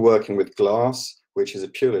because we're working with glass, which is a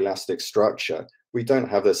purely elastic structure, we don't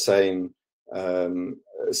have the same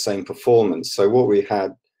performance. So what we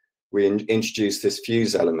introduced this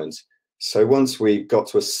fuse element. So once we got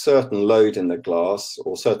to a certain load in the glass,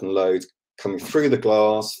 or certain load coming through the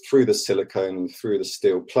glass, through the silicone, and through the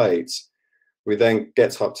steel plates, we then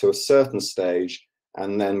get up to a certain stage,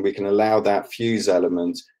 and then we can allow that fuse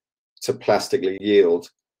element to plastically yield.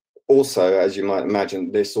 Also, as you might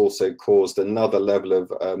imagine, this also caused another level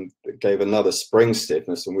of, gave another spring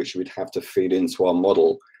stiffness, in which we'd have to feed into our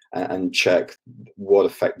model and check what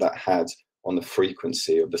effect that had on the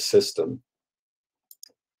frequency of the system.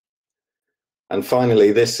 And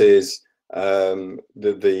finally, this is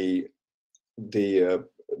the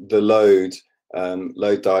load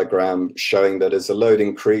diagram showing that as the load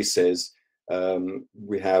increases,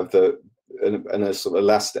 we have a sort of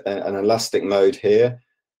elastic mode here,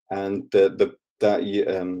 and the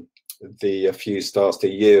fuse starts to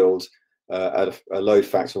yield at a load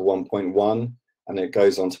factor of 1.1, and it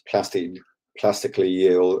goes on to plastically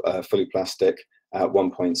yield fully plastic at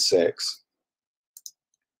 1.6.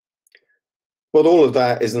 But all of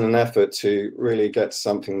that is in an effort to really get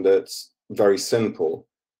something that's very simple.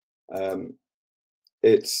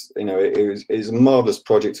 It's, you know, it was a marvelous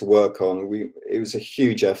project to work on. It was a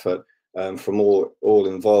huge effort from all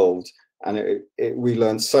involved, and we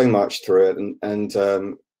learned so much through it. And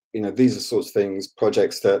you know, these are sorts of things,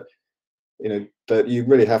 projects that, you know, that you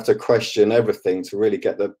really have to question everything to really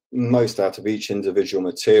get the most out of each individual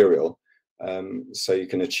material, so you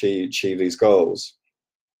can achieve these goals.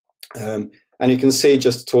 And you can see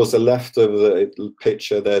just towards the left of the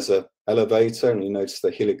picture, there's an elevator, and you notice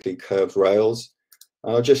the helically curved rails.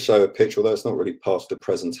 And I'll just show a picture, although it's not really part of the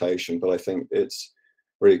presentation, but I think it's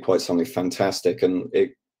really quite something fantastic. And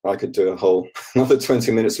I could do a whole another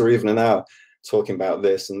 20 minutes or even an hour talking about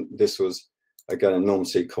this. And this was, again, an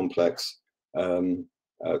enormously complex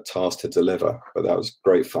task to deliver, but that was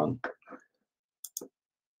great fun.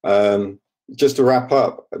 Just to wrap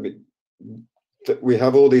up, I mean, we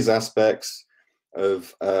have all these aspects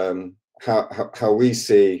of how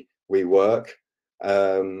we work,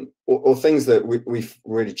 or things that we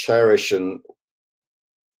really cherish, and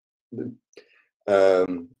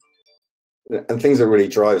things that really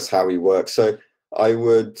drive us how we work. So I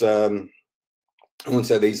wouldn't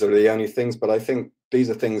say these are the only things, but I think these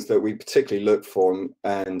are things that we particularly look for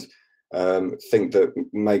and think that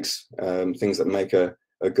makes things that make a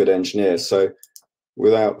good engineer. So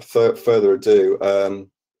without further ado,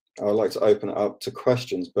 I would like to open it up to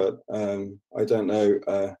questions, but I don't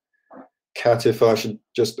know, Kat, if I should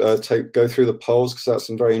just go through the polls, because that's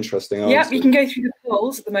some very interesting answers. Yeah, you can go through the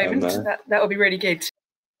polls at the moment. That would be really good.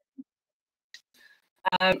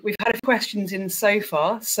 We've had a few questions in so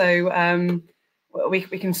far, so we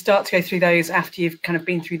can start to go through those after you've kind of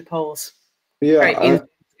been through the polls. Yeah,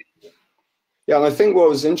 yeah, and I think what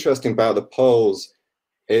was interesting about the polls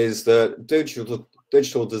is that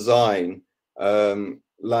digital design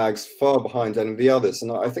lags far behind any of the others,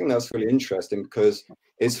 and I think that's really interesting because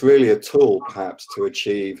it's really a tool perhaps to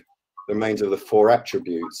achieve the remainder of the 4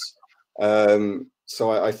 attributes.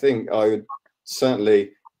 So I think I would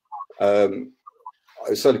certainly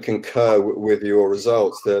concur with your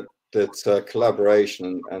results that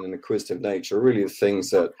collaboration and an inquisitive nature are really the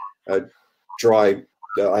things that drive,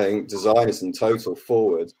 I think, designers in total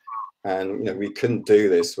forward. And you know, we couldn't do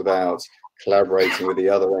this without collaborating with the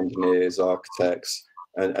other engineers, architects,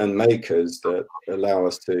 and makers that allow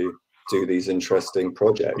us to do these interesting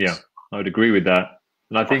projects. Yeah, I would agree with that.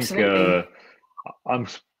 And I think I'm a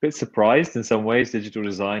bit surprised in some ways. Digital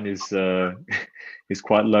design is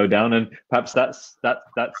quite low down, and perhaps that's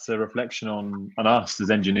a reflection on us as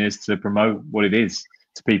engineers to promote what it is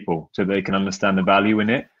to people, so they can understand the value in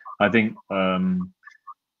it. I think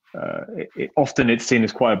often it's seen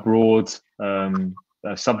as quite a broad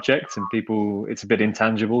subject, and it's a bit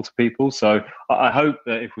intangible to people. So I hope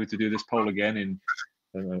that if we were to do this poll again in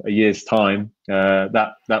a year's time,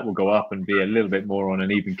 that will go up and be a little bit more on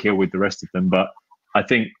an even keel with the rest of them. But I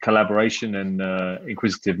think collaboration and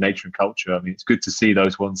inquisitive nature and culture, I mean, it's good to see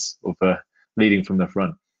those ones of leading from the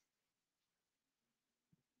front.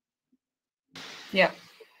 Yeah.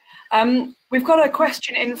 We've got a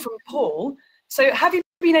question in from Paul. So have you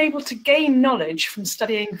been able to gain knowledge from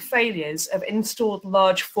studying failures of installed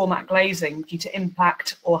large format glazing due to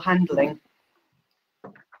impact or handling?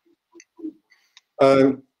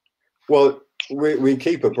 Well, we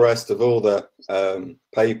keep abreast of all the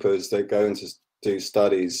papers that go into do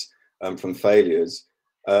studies from failures.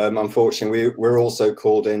 Unfortunately, we're also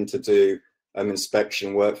called in to do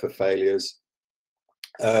inspection work for failures.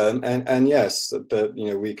 And yes,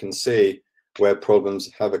 you know, we can see where problems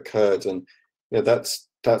have occurred, and you know,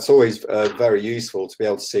 that's always very useful to be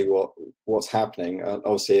able to see what's happening.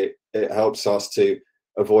 Obviously, it helps us to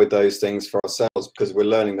avoid those things for ourselves because we're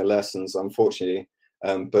learning the lessons, unfortunately,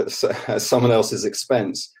 but at someone else's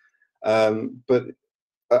expense. But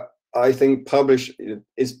I think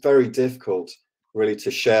it's very difficult really to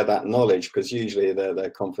share that knowledge because usually they're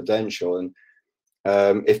confidential, and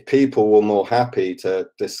if people were more happy to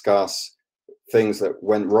discuss things that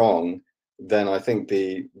went wrong, then I think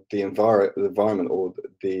the environment or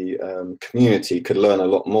the community could learn a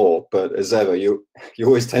lot more. But as ever, you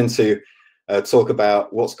always tend to talk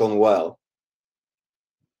about what's gone well.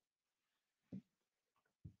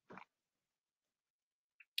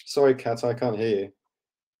 Sorry, Kat, I can't hear you.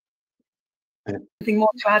 Anything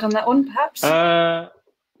more to add on that one, perhaps?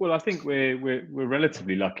 Well, I think we're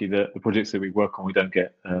relatively lucky that the projects that we work on, we don't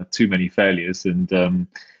get too many failures, and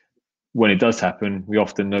when it does happen, we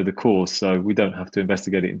often know the cause, so we don't have to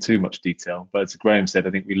investigate it in too much detail. But as Graham said,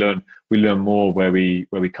 I think we learn more where we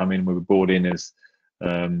come in, where we're brought in as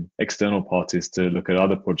external parties to look at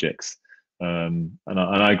other projects. And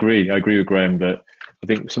I agree with Graham that I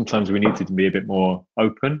think sometimes we need to be a bit more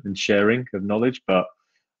open and sharing of knowledge, but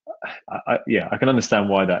I can understand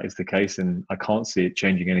why that is the case, and I can't see it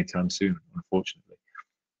changing anytime soon, unfortunately.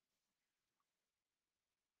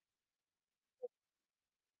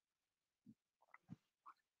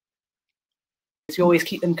 We always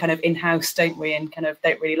keep them kind of in-house, don't we, and kind of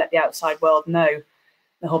don't really let the outside world know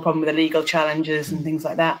the whole problem with the legal challenges and things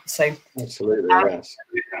like that. So absolutely, yes.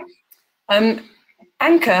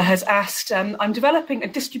 Anchor has asked, I'm developing a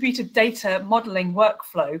distributed data modelling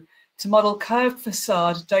workflow to model curved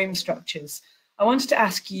facade dome structures. I wanted to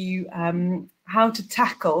ask you how do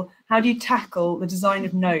you tackle the design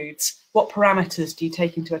of nodes? What parameters do you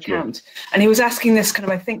take into account? Sure. And he was asking this kind of,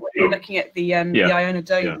 I think, when you're looking at the Iona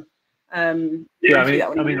dome. In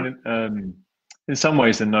some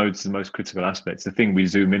ways, the node's the most critical aspect. It's the thing we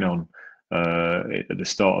zoom in on at the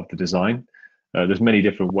start of the design. There's many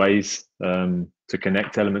different ways to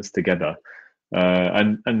connect elements together.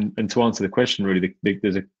 And to answer the question, really,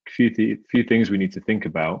 there's a few things we need to think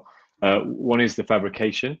about. One is the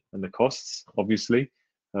fabrication and the costs, obviously,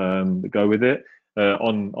 that go with it.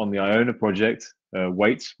 On the Iona project,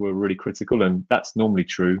 weights were really critical, and that's normally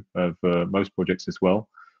true of most projects as well.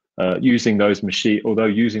 Using those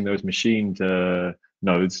machined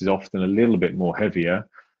nodes is often a little bit more heavier.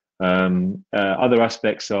 Other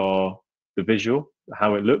aspects are the visual,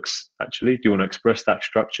 how it looks. Actually, do you want to express that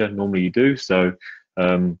structure? Normally you do. So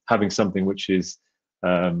having something which is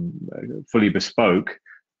fully bespoke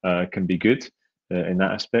can be good in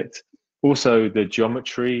that aspect. Also, the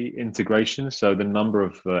geometry integration, so the number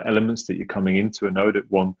of elements that you're coming into a node at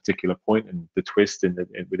one particular point, and the twist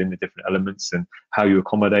within the different elements, and how you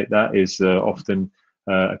accommodate that is often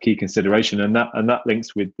a key consideration, and that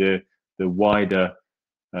links with the wider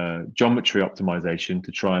geometry optimization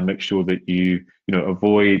to try and make sure that you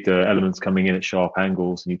avoid elements coming in at sharp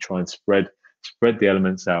angles, and you try and spread the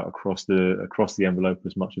elements out across the envelope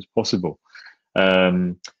as much as possible.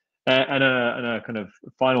 And a kind of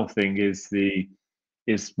final thing is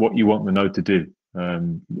what you want the node to do.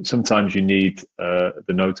 Sometimes you need the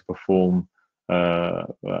node to perform a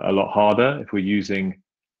lot harder. If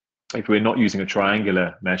we're not using a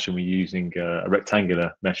triangular mesh and we're using a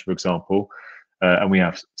rectangular mesh, for example, and we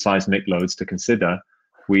have seismic loads to consider,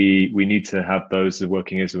 we need to have those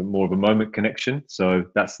working as more of a moment connection. So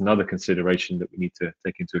that's another consideration that we need to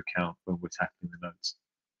take into account when we're tackling the nodes.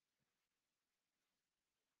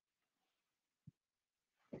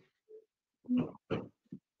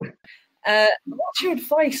 What's your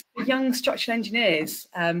advice for young structural engineers,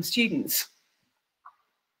 students?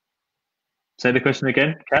 Say the question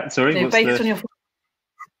again, Kat. Sorry.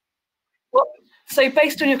 So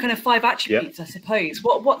based on your kind of 5 attributes, I suppose.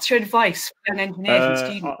 What's your advice for young engineers and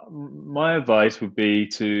students? My advice would be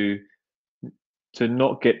to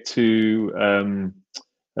not get too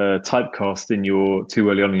typecast too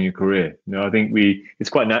early on in your career. I think it's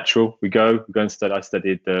quite natural. We go and study. I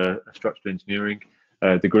studied a structural engineering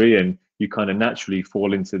degree, and you kind of naturally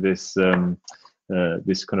fall into this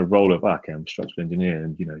this kind of role of, okay, I'm a structural engineer,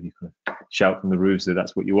 and you kind of shout from the roofs that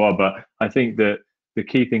that's what you are. But I think that the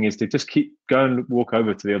key thing is to just go and walk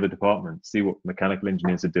over to the other department, see what mechanical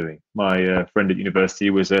engineers are doing. My friend at university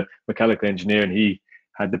was a mechanical engineer, and he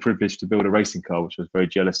had the privilege to build a racing car, which I was very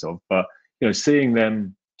jealous of. But seeing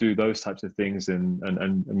them do those types of things, and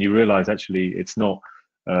you realize actually it's not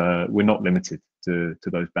we're not limited to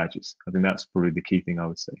those badges. I think that's probably the key thing I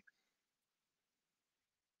would say.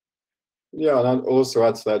 Yeah, and I'd also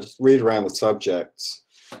add to that, just read around the subjects.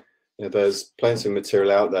 There's plenty of material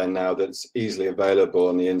out there now that's easily available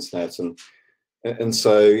on the internet, and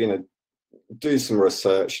so do some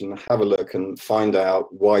research and have a look and find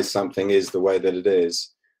out why something is the way that it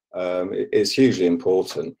is. It's hugely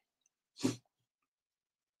important.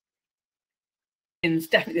 It's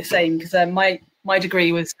definitely the same, because my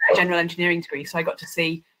degree was a general engineering degree, so I got to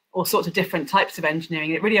see all sorts of different types of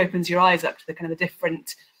engineering. It really opens your eyes up to the kind of the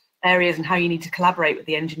different areas and how you need to collaborate with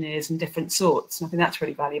the engineers and different sorts. And I think that's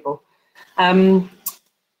really valuable. Ileana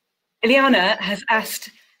has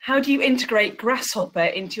asked, how do you integrate Grasshopper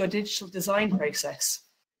into your digital design process?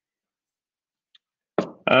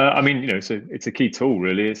 I mean, it's a key tool,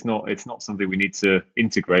 really. It's not something we need to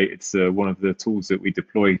integrate. It's one of the tools that we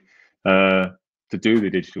deploy do the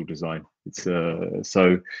digital design. It's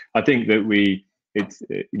so I think that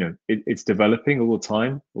it's developing all the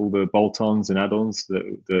time, all the bolt-ons and add-ons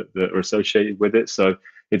that are associated with it. So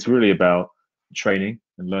it's really about training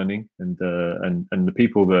and learning, and the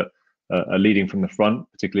people that are leading from the front,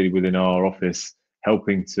 particularly within our office,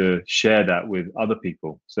 helping to share that with other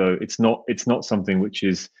people. So it's not something which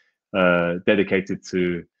is dedicated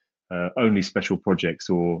to only special projects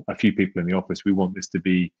or a few people in the office. We want this to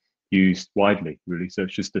be used widely, really. So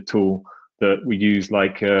it's just a tool that we use,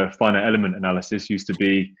 like finite element analysis used to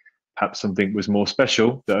be perhaps something was more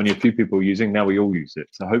special that only a few people are using. Now we all use it.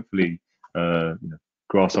 So hopefully,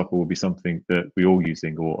 Grasshopper will be something that we all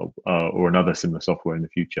using, or another similar software in the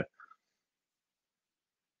future.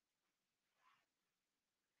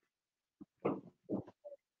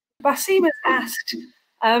 Basim has asked,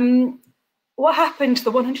 what happened to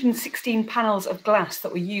the 116 panels of glass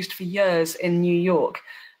that were used for years in New York?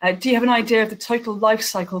 Do you have an idea of the total life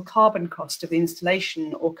cycle carbon cost of the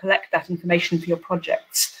installation, or collect that information for your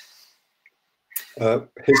projects?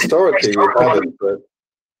 Historically, we haven't, but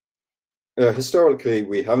historically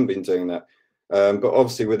we haven't been doing that. But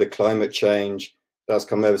obviously, with the climate change, that's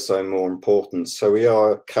come ever so more important. So we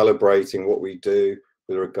are calibrating what we do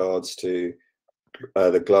with regards to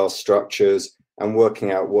the glass structures, and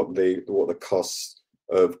working out what the costs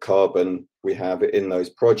of carbon we have in those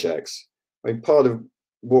projects. I mean, part of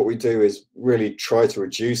what we do is really try to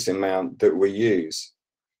reduce the amount that we use.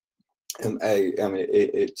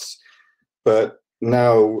 But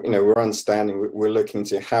now, we're understanding, we're looking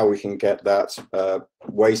to how we can get that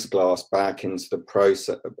waste glass back into the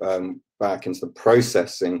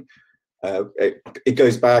processing. It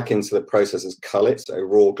goes back into the process as cullet, so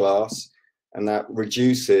raw glass, and that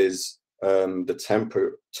reduces the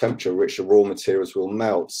temperature which the raw materials will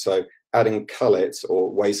melt. So adding cullet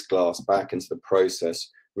or waste glass back into the process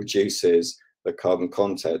reduces the carbon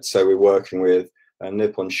content. So we're working with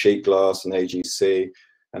Nippon Sheet Glass and AGC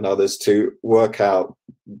and others to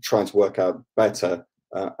trying to work out better,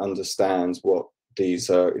 understand what these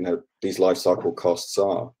life cycle costs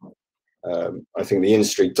are. I think the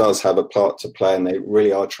industry does have a part to play, and they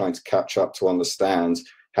really are trying to catch up to understand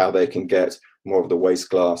how they can get more of the waste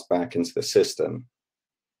glass back into the system.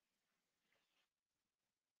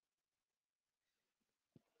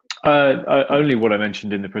 Only what I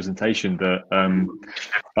mentioned in the presentation, that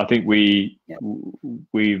I think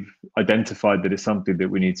we've identified that it's something that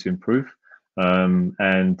we need to improve, and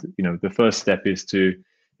the first step is to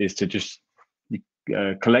just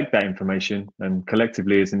collect that information, and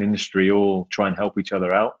collectively as an industry all try and help each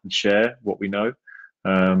other out and share what we know,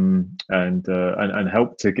 and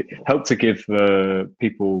help to give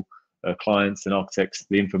people, clients and architects,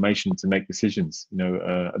 the information to make decisions.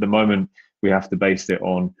 At the moment we have to base it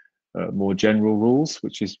on more general rules,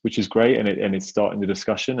 which is great, and it's starting the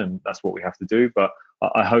discussion, and that's what we have to do. But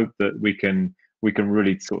I hope that we can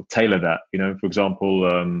really sort of tailor that. For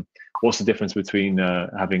example, what's the difference between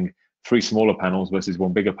having 3 smaller panels versus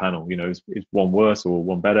 1 bigger panel? Is one worse or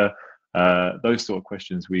one better? Those sort of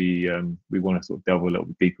questions we want to sort of delve a little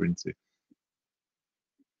bit deeper into.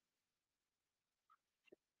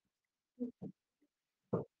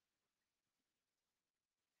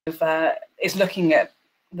 Is looking at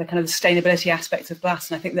the kind of sustainability aspects of glass,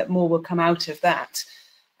 and I think that more will come out of that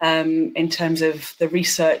in terms of the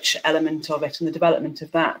research element of it and the development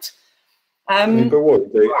of that. But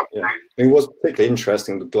what we do, what's particularly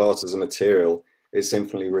interesting with glass as a material, it's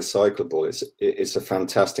infinitely recyclable. It's a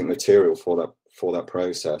fantastic material for that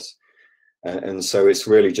process, and so it's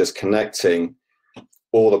really just connecting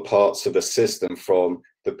all the parts of the system, from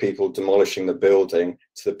the people demolishing the building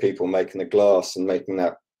to the people making the glass, and making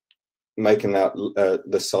that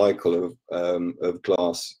the cycle of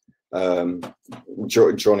glass,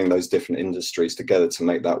 joining those different industries together to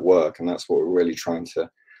make that work. And that's what we're really trying to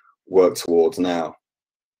work towards now.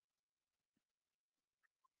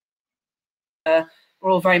 We're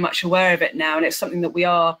all very much aware of it now, and it's something that we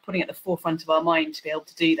are putting at the forefront of our mind to be able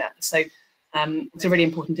to do that. So it's a really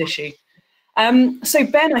important issue. So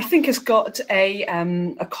Ben, I think, has got a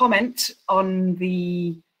comment on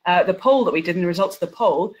the poll that we did, and the results of the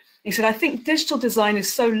poll. He said, I think digital design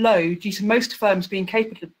is so low due to most firms being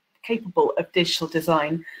capable of digital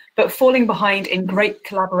design, but falling behind in great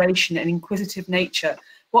collaboration and inquisitive nature.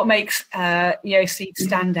 What makes EOC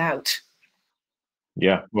stand out?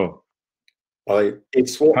 Yeah, well,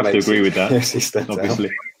 it's what I have to agree with that. EOC stands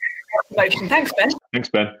obviously. Out. Thanks, Ben. Thanks,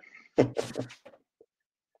 Ben.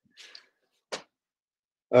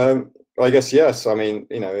 I guess yes. I mean,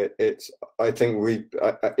 I think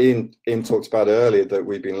Ian talked about earlier that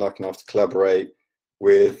we've been lucky enough to collaborate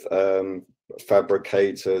with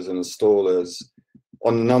fabricators and installers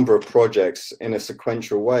on a number of projects in a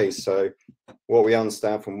sequential way. So what we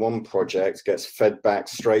understand from one project gets fed back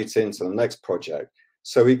straight into the next project.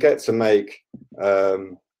 So we get to make,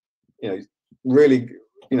 really,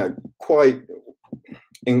 quite,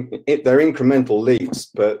 they're incremental leaps,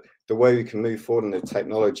 but the way we can move forward in the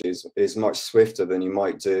technology is much swifter than you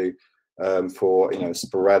might do for a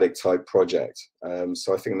sporadic type project.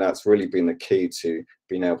 So I think that's really been the key to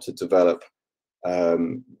being able to develop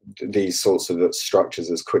these sorts of structures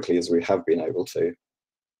as quickly as we have been able to.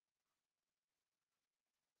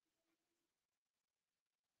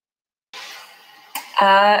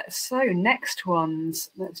 So next ones,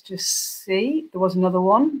 let's just see. There was another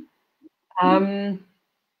one.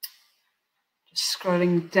 Just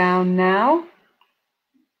scrolling down now.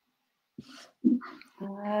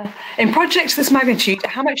 In projects this magnitude,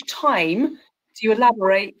 how much time do you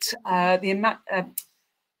elaborate the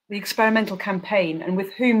experimental campaign, and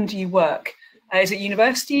with whom do you work? Is it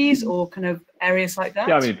universities or kind of areas like that?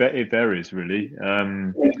 Yeah, I mean, it varies really.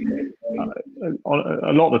 A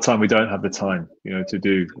lot of the time we don't have the time, to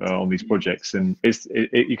do on these projects, and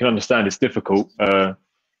you can understand it's difficult.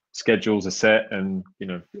 Schedules are set, and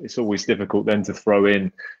it's always difficult then to throw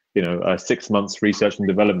in a 6 months research and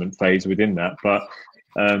development phase within that. But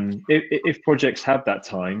if projects have that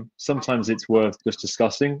time, sometimes it's worth just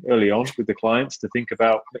discussing early on with the clients to think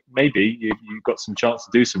about, maybe you've got some chance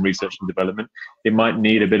to do some research and development. It might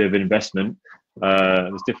need a bit of investment.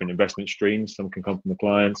 There's different investment streams. Some can come from the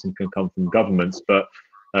clients, some can come from governments, but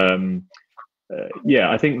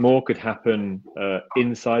yeah, I think more could happen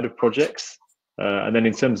inside of projects. And then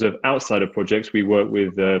in terms of outside of projects, we work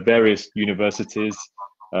with various universities.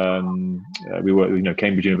 We work with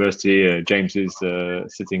Cambridge University. James is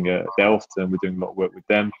sitting at Delft, and we're doing a lot of work with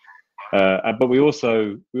them. But we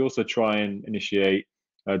also try and initiate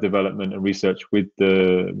development and research with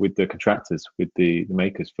the contractors, with the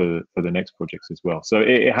makers for the next projects as well. So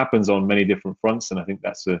it happens on many different fronts, and I think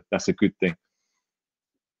that's a good thing.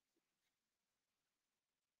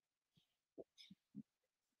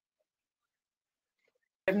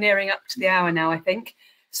 Nearing up to the hour now, I think.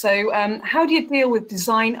 So how do you deal with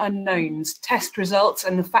design unknowns, test results,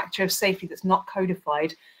 and the factor of safety that's not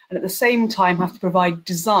codified, and at the same time have to provide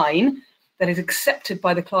design that is accepted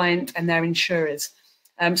by the client and their insurers?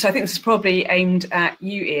 So I think this is probably aimed at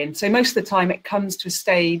you, Ian. So most of the time it comes to a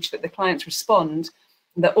stage that the clients respond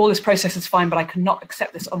that all this process is fine, but I cannot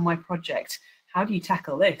accept this on my project. How do you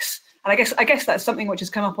tackle this? And I guess that's something which has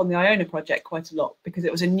come up on the Iona project quite a lot, because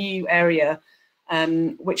it was a new area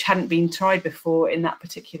which hadn't been tried before in that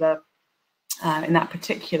particular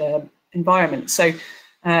environment. So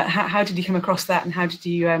how did you come across that, and how did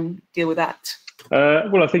you deal with that?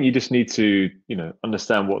 Well, I think you just need to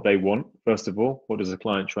understand what they want first of all. What is the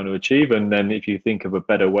client trying to achieve? And then if you think of a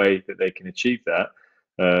better way that they can achieve that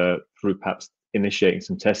through perhaps initiating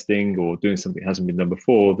some testing or doing something that hasn't been done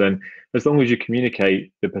before, then as long as you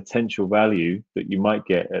communicate the potential value that you might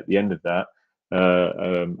get at the end of that,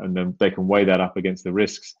 and then they can weigh that up against the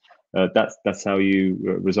risks. That's how you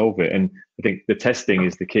resolve it. And I think the testing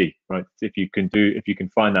is the key, right? If you can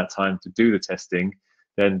find that time to do the testing,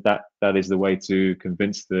 then that is the way to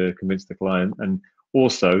convince the client. And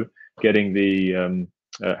also getting the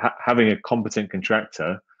having a competent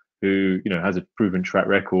contractor who has a proven track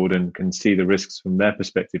record and can see the risks from their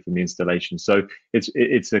perspective from the installation. So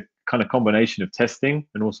it's a kind of combination of testing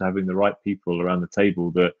and also having the right people around the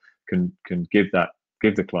table that can give the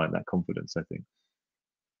client that confidence, I think.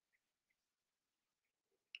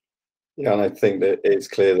 Yeah, and I think that it's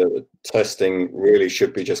clear that the testing really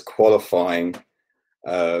should be just qualifying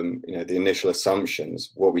the initial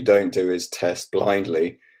assumptions. What we don't do is test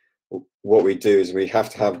blindly. What we do is we have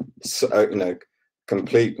to have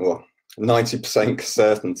complete 90%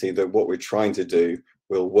 certainty that what we're trying to do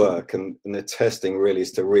will work, and the testing really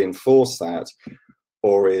is to reinforce that,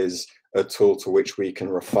 or is a tool to which we can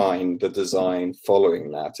refine the design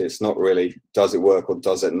following that. It's not really does it work or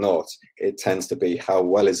does it not. It tends to be how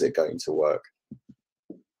well is it going to work.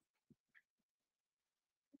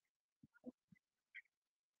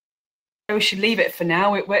 We should leave it for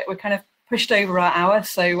now. We're kind of pushed over our hour,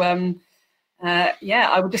 so yeah,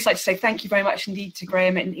 I would just like to say thank you very much indeed to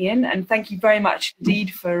Graham and Ian, and thank you very much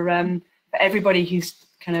indeed for everybody who's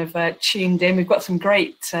kind of tuned in. We've got some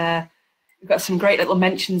great little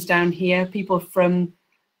mentions down here. People from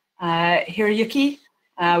Hiroyuki,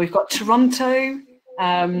 we've got Toronto,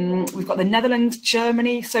 we've got the Netherlands,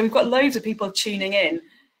 Germany. So we've got loads of people tuning in,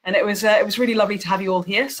 and it was really lovely to have you all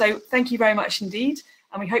here. So thank you very much indeed,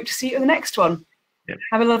 and we hope to see you at the next one. Yep.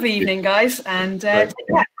 Have a lovely evening, guys, and take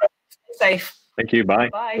care. Stay safe. Thank you. Bye.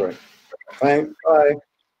 Bye. Bye. Bye.